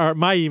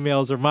my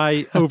emails or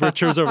my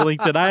overtures over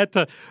LinkedIn. I had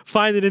to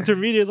find an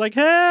intermediate. It's like,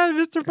 hey,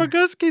 Mr.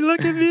 Boguski,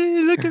 look at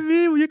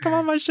me. Will you come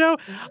on my show?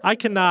 I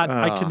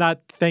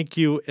cannot thank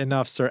you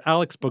enough, sir.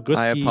 Alex Boguski.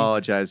 I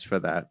apologize for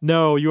that.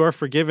 No, you are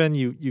forgiven.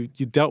 You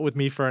dealt with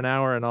me for an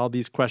hour and all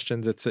these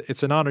questions.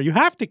 It's an honor. You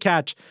have to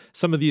catch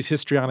some of these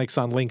histrionics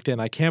on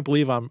LinkedIn. I can't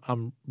believe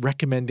I'm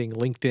recommending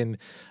LinkedIn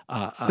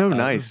so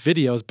nice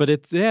videos, but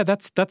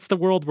that's the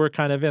world we're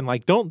kind of in.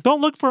 Like, don't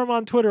look for him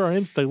on Twitter or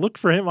Insta. Look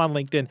for him on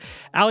LinkedIn.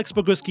 Alex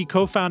Boguski,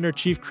 co-founder,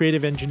 chief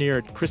creative engineer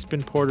at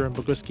Crispin, Porter &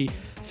 Boguski.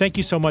 Thank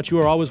you so much. You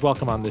are always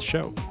welcome on this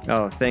show.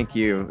 Oh, thank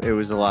you. It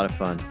was a lot of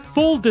fun.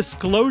 Full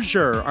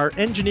disclosure, our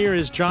engineer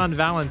is John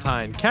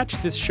Valentine. Catch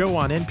this show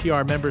on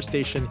NPR member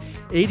station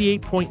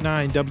 88.9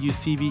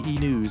 WCVE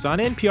News, on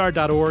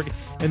NPR.org,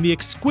 and the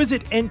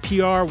exquisite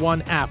NPR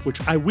One app, which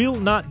I will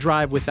not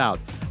drive without.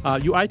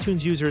 You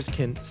iTunes users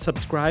can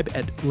subscribe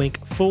at link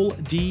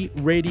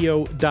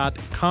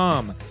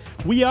fulldradio.com.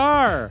 We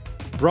are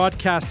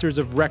broadcasters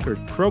of record,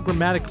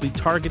 programmatically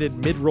targeted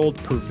mid-rolled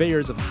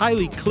purveyors of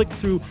highly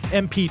click-through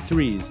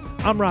MP3s.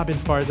 I'm Robin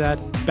Farzad,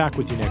 back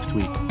with you next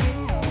week.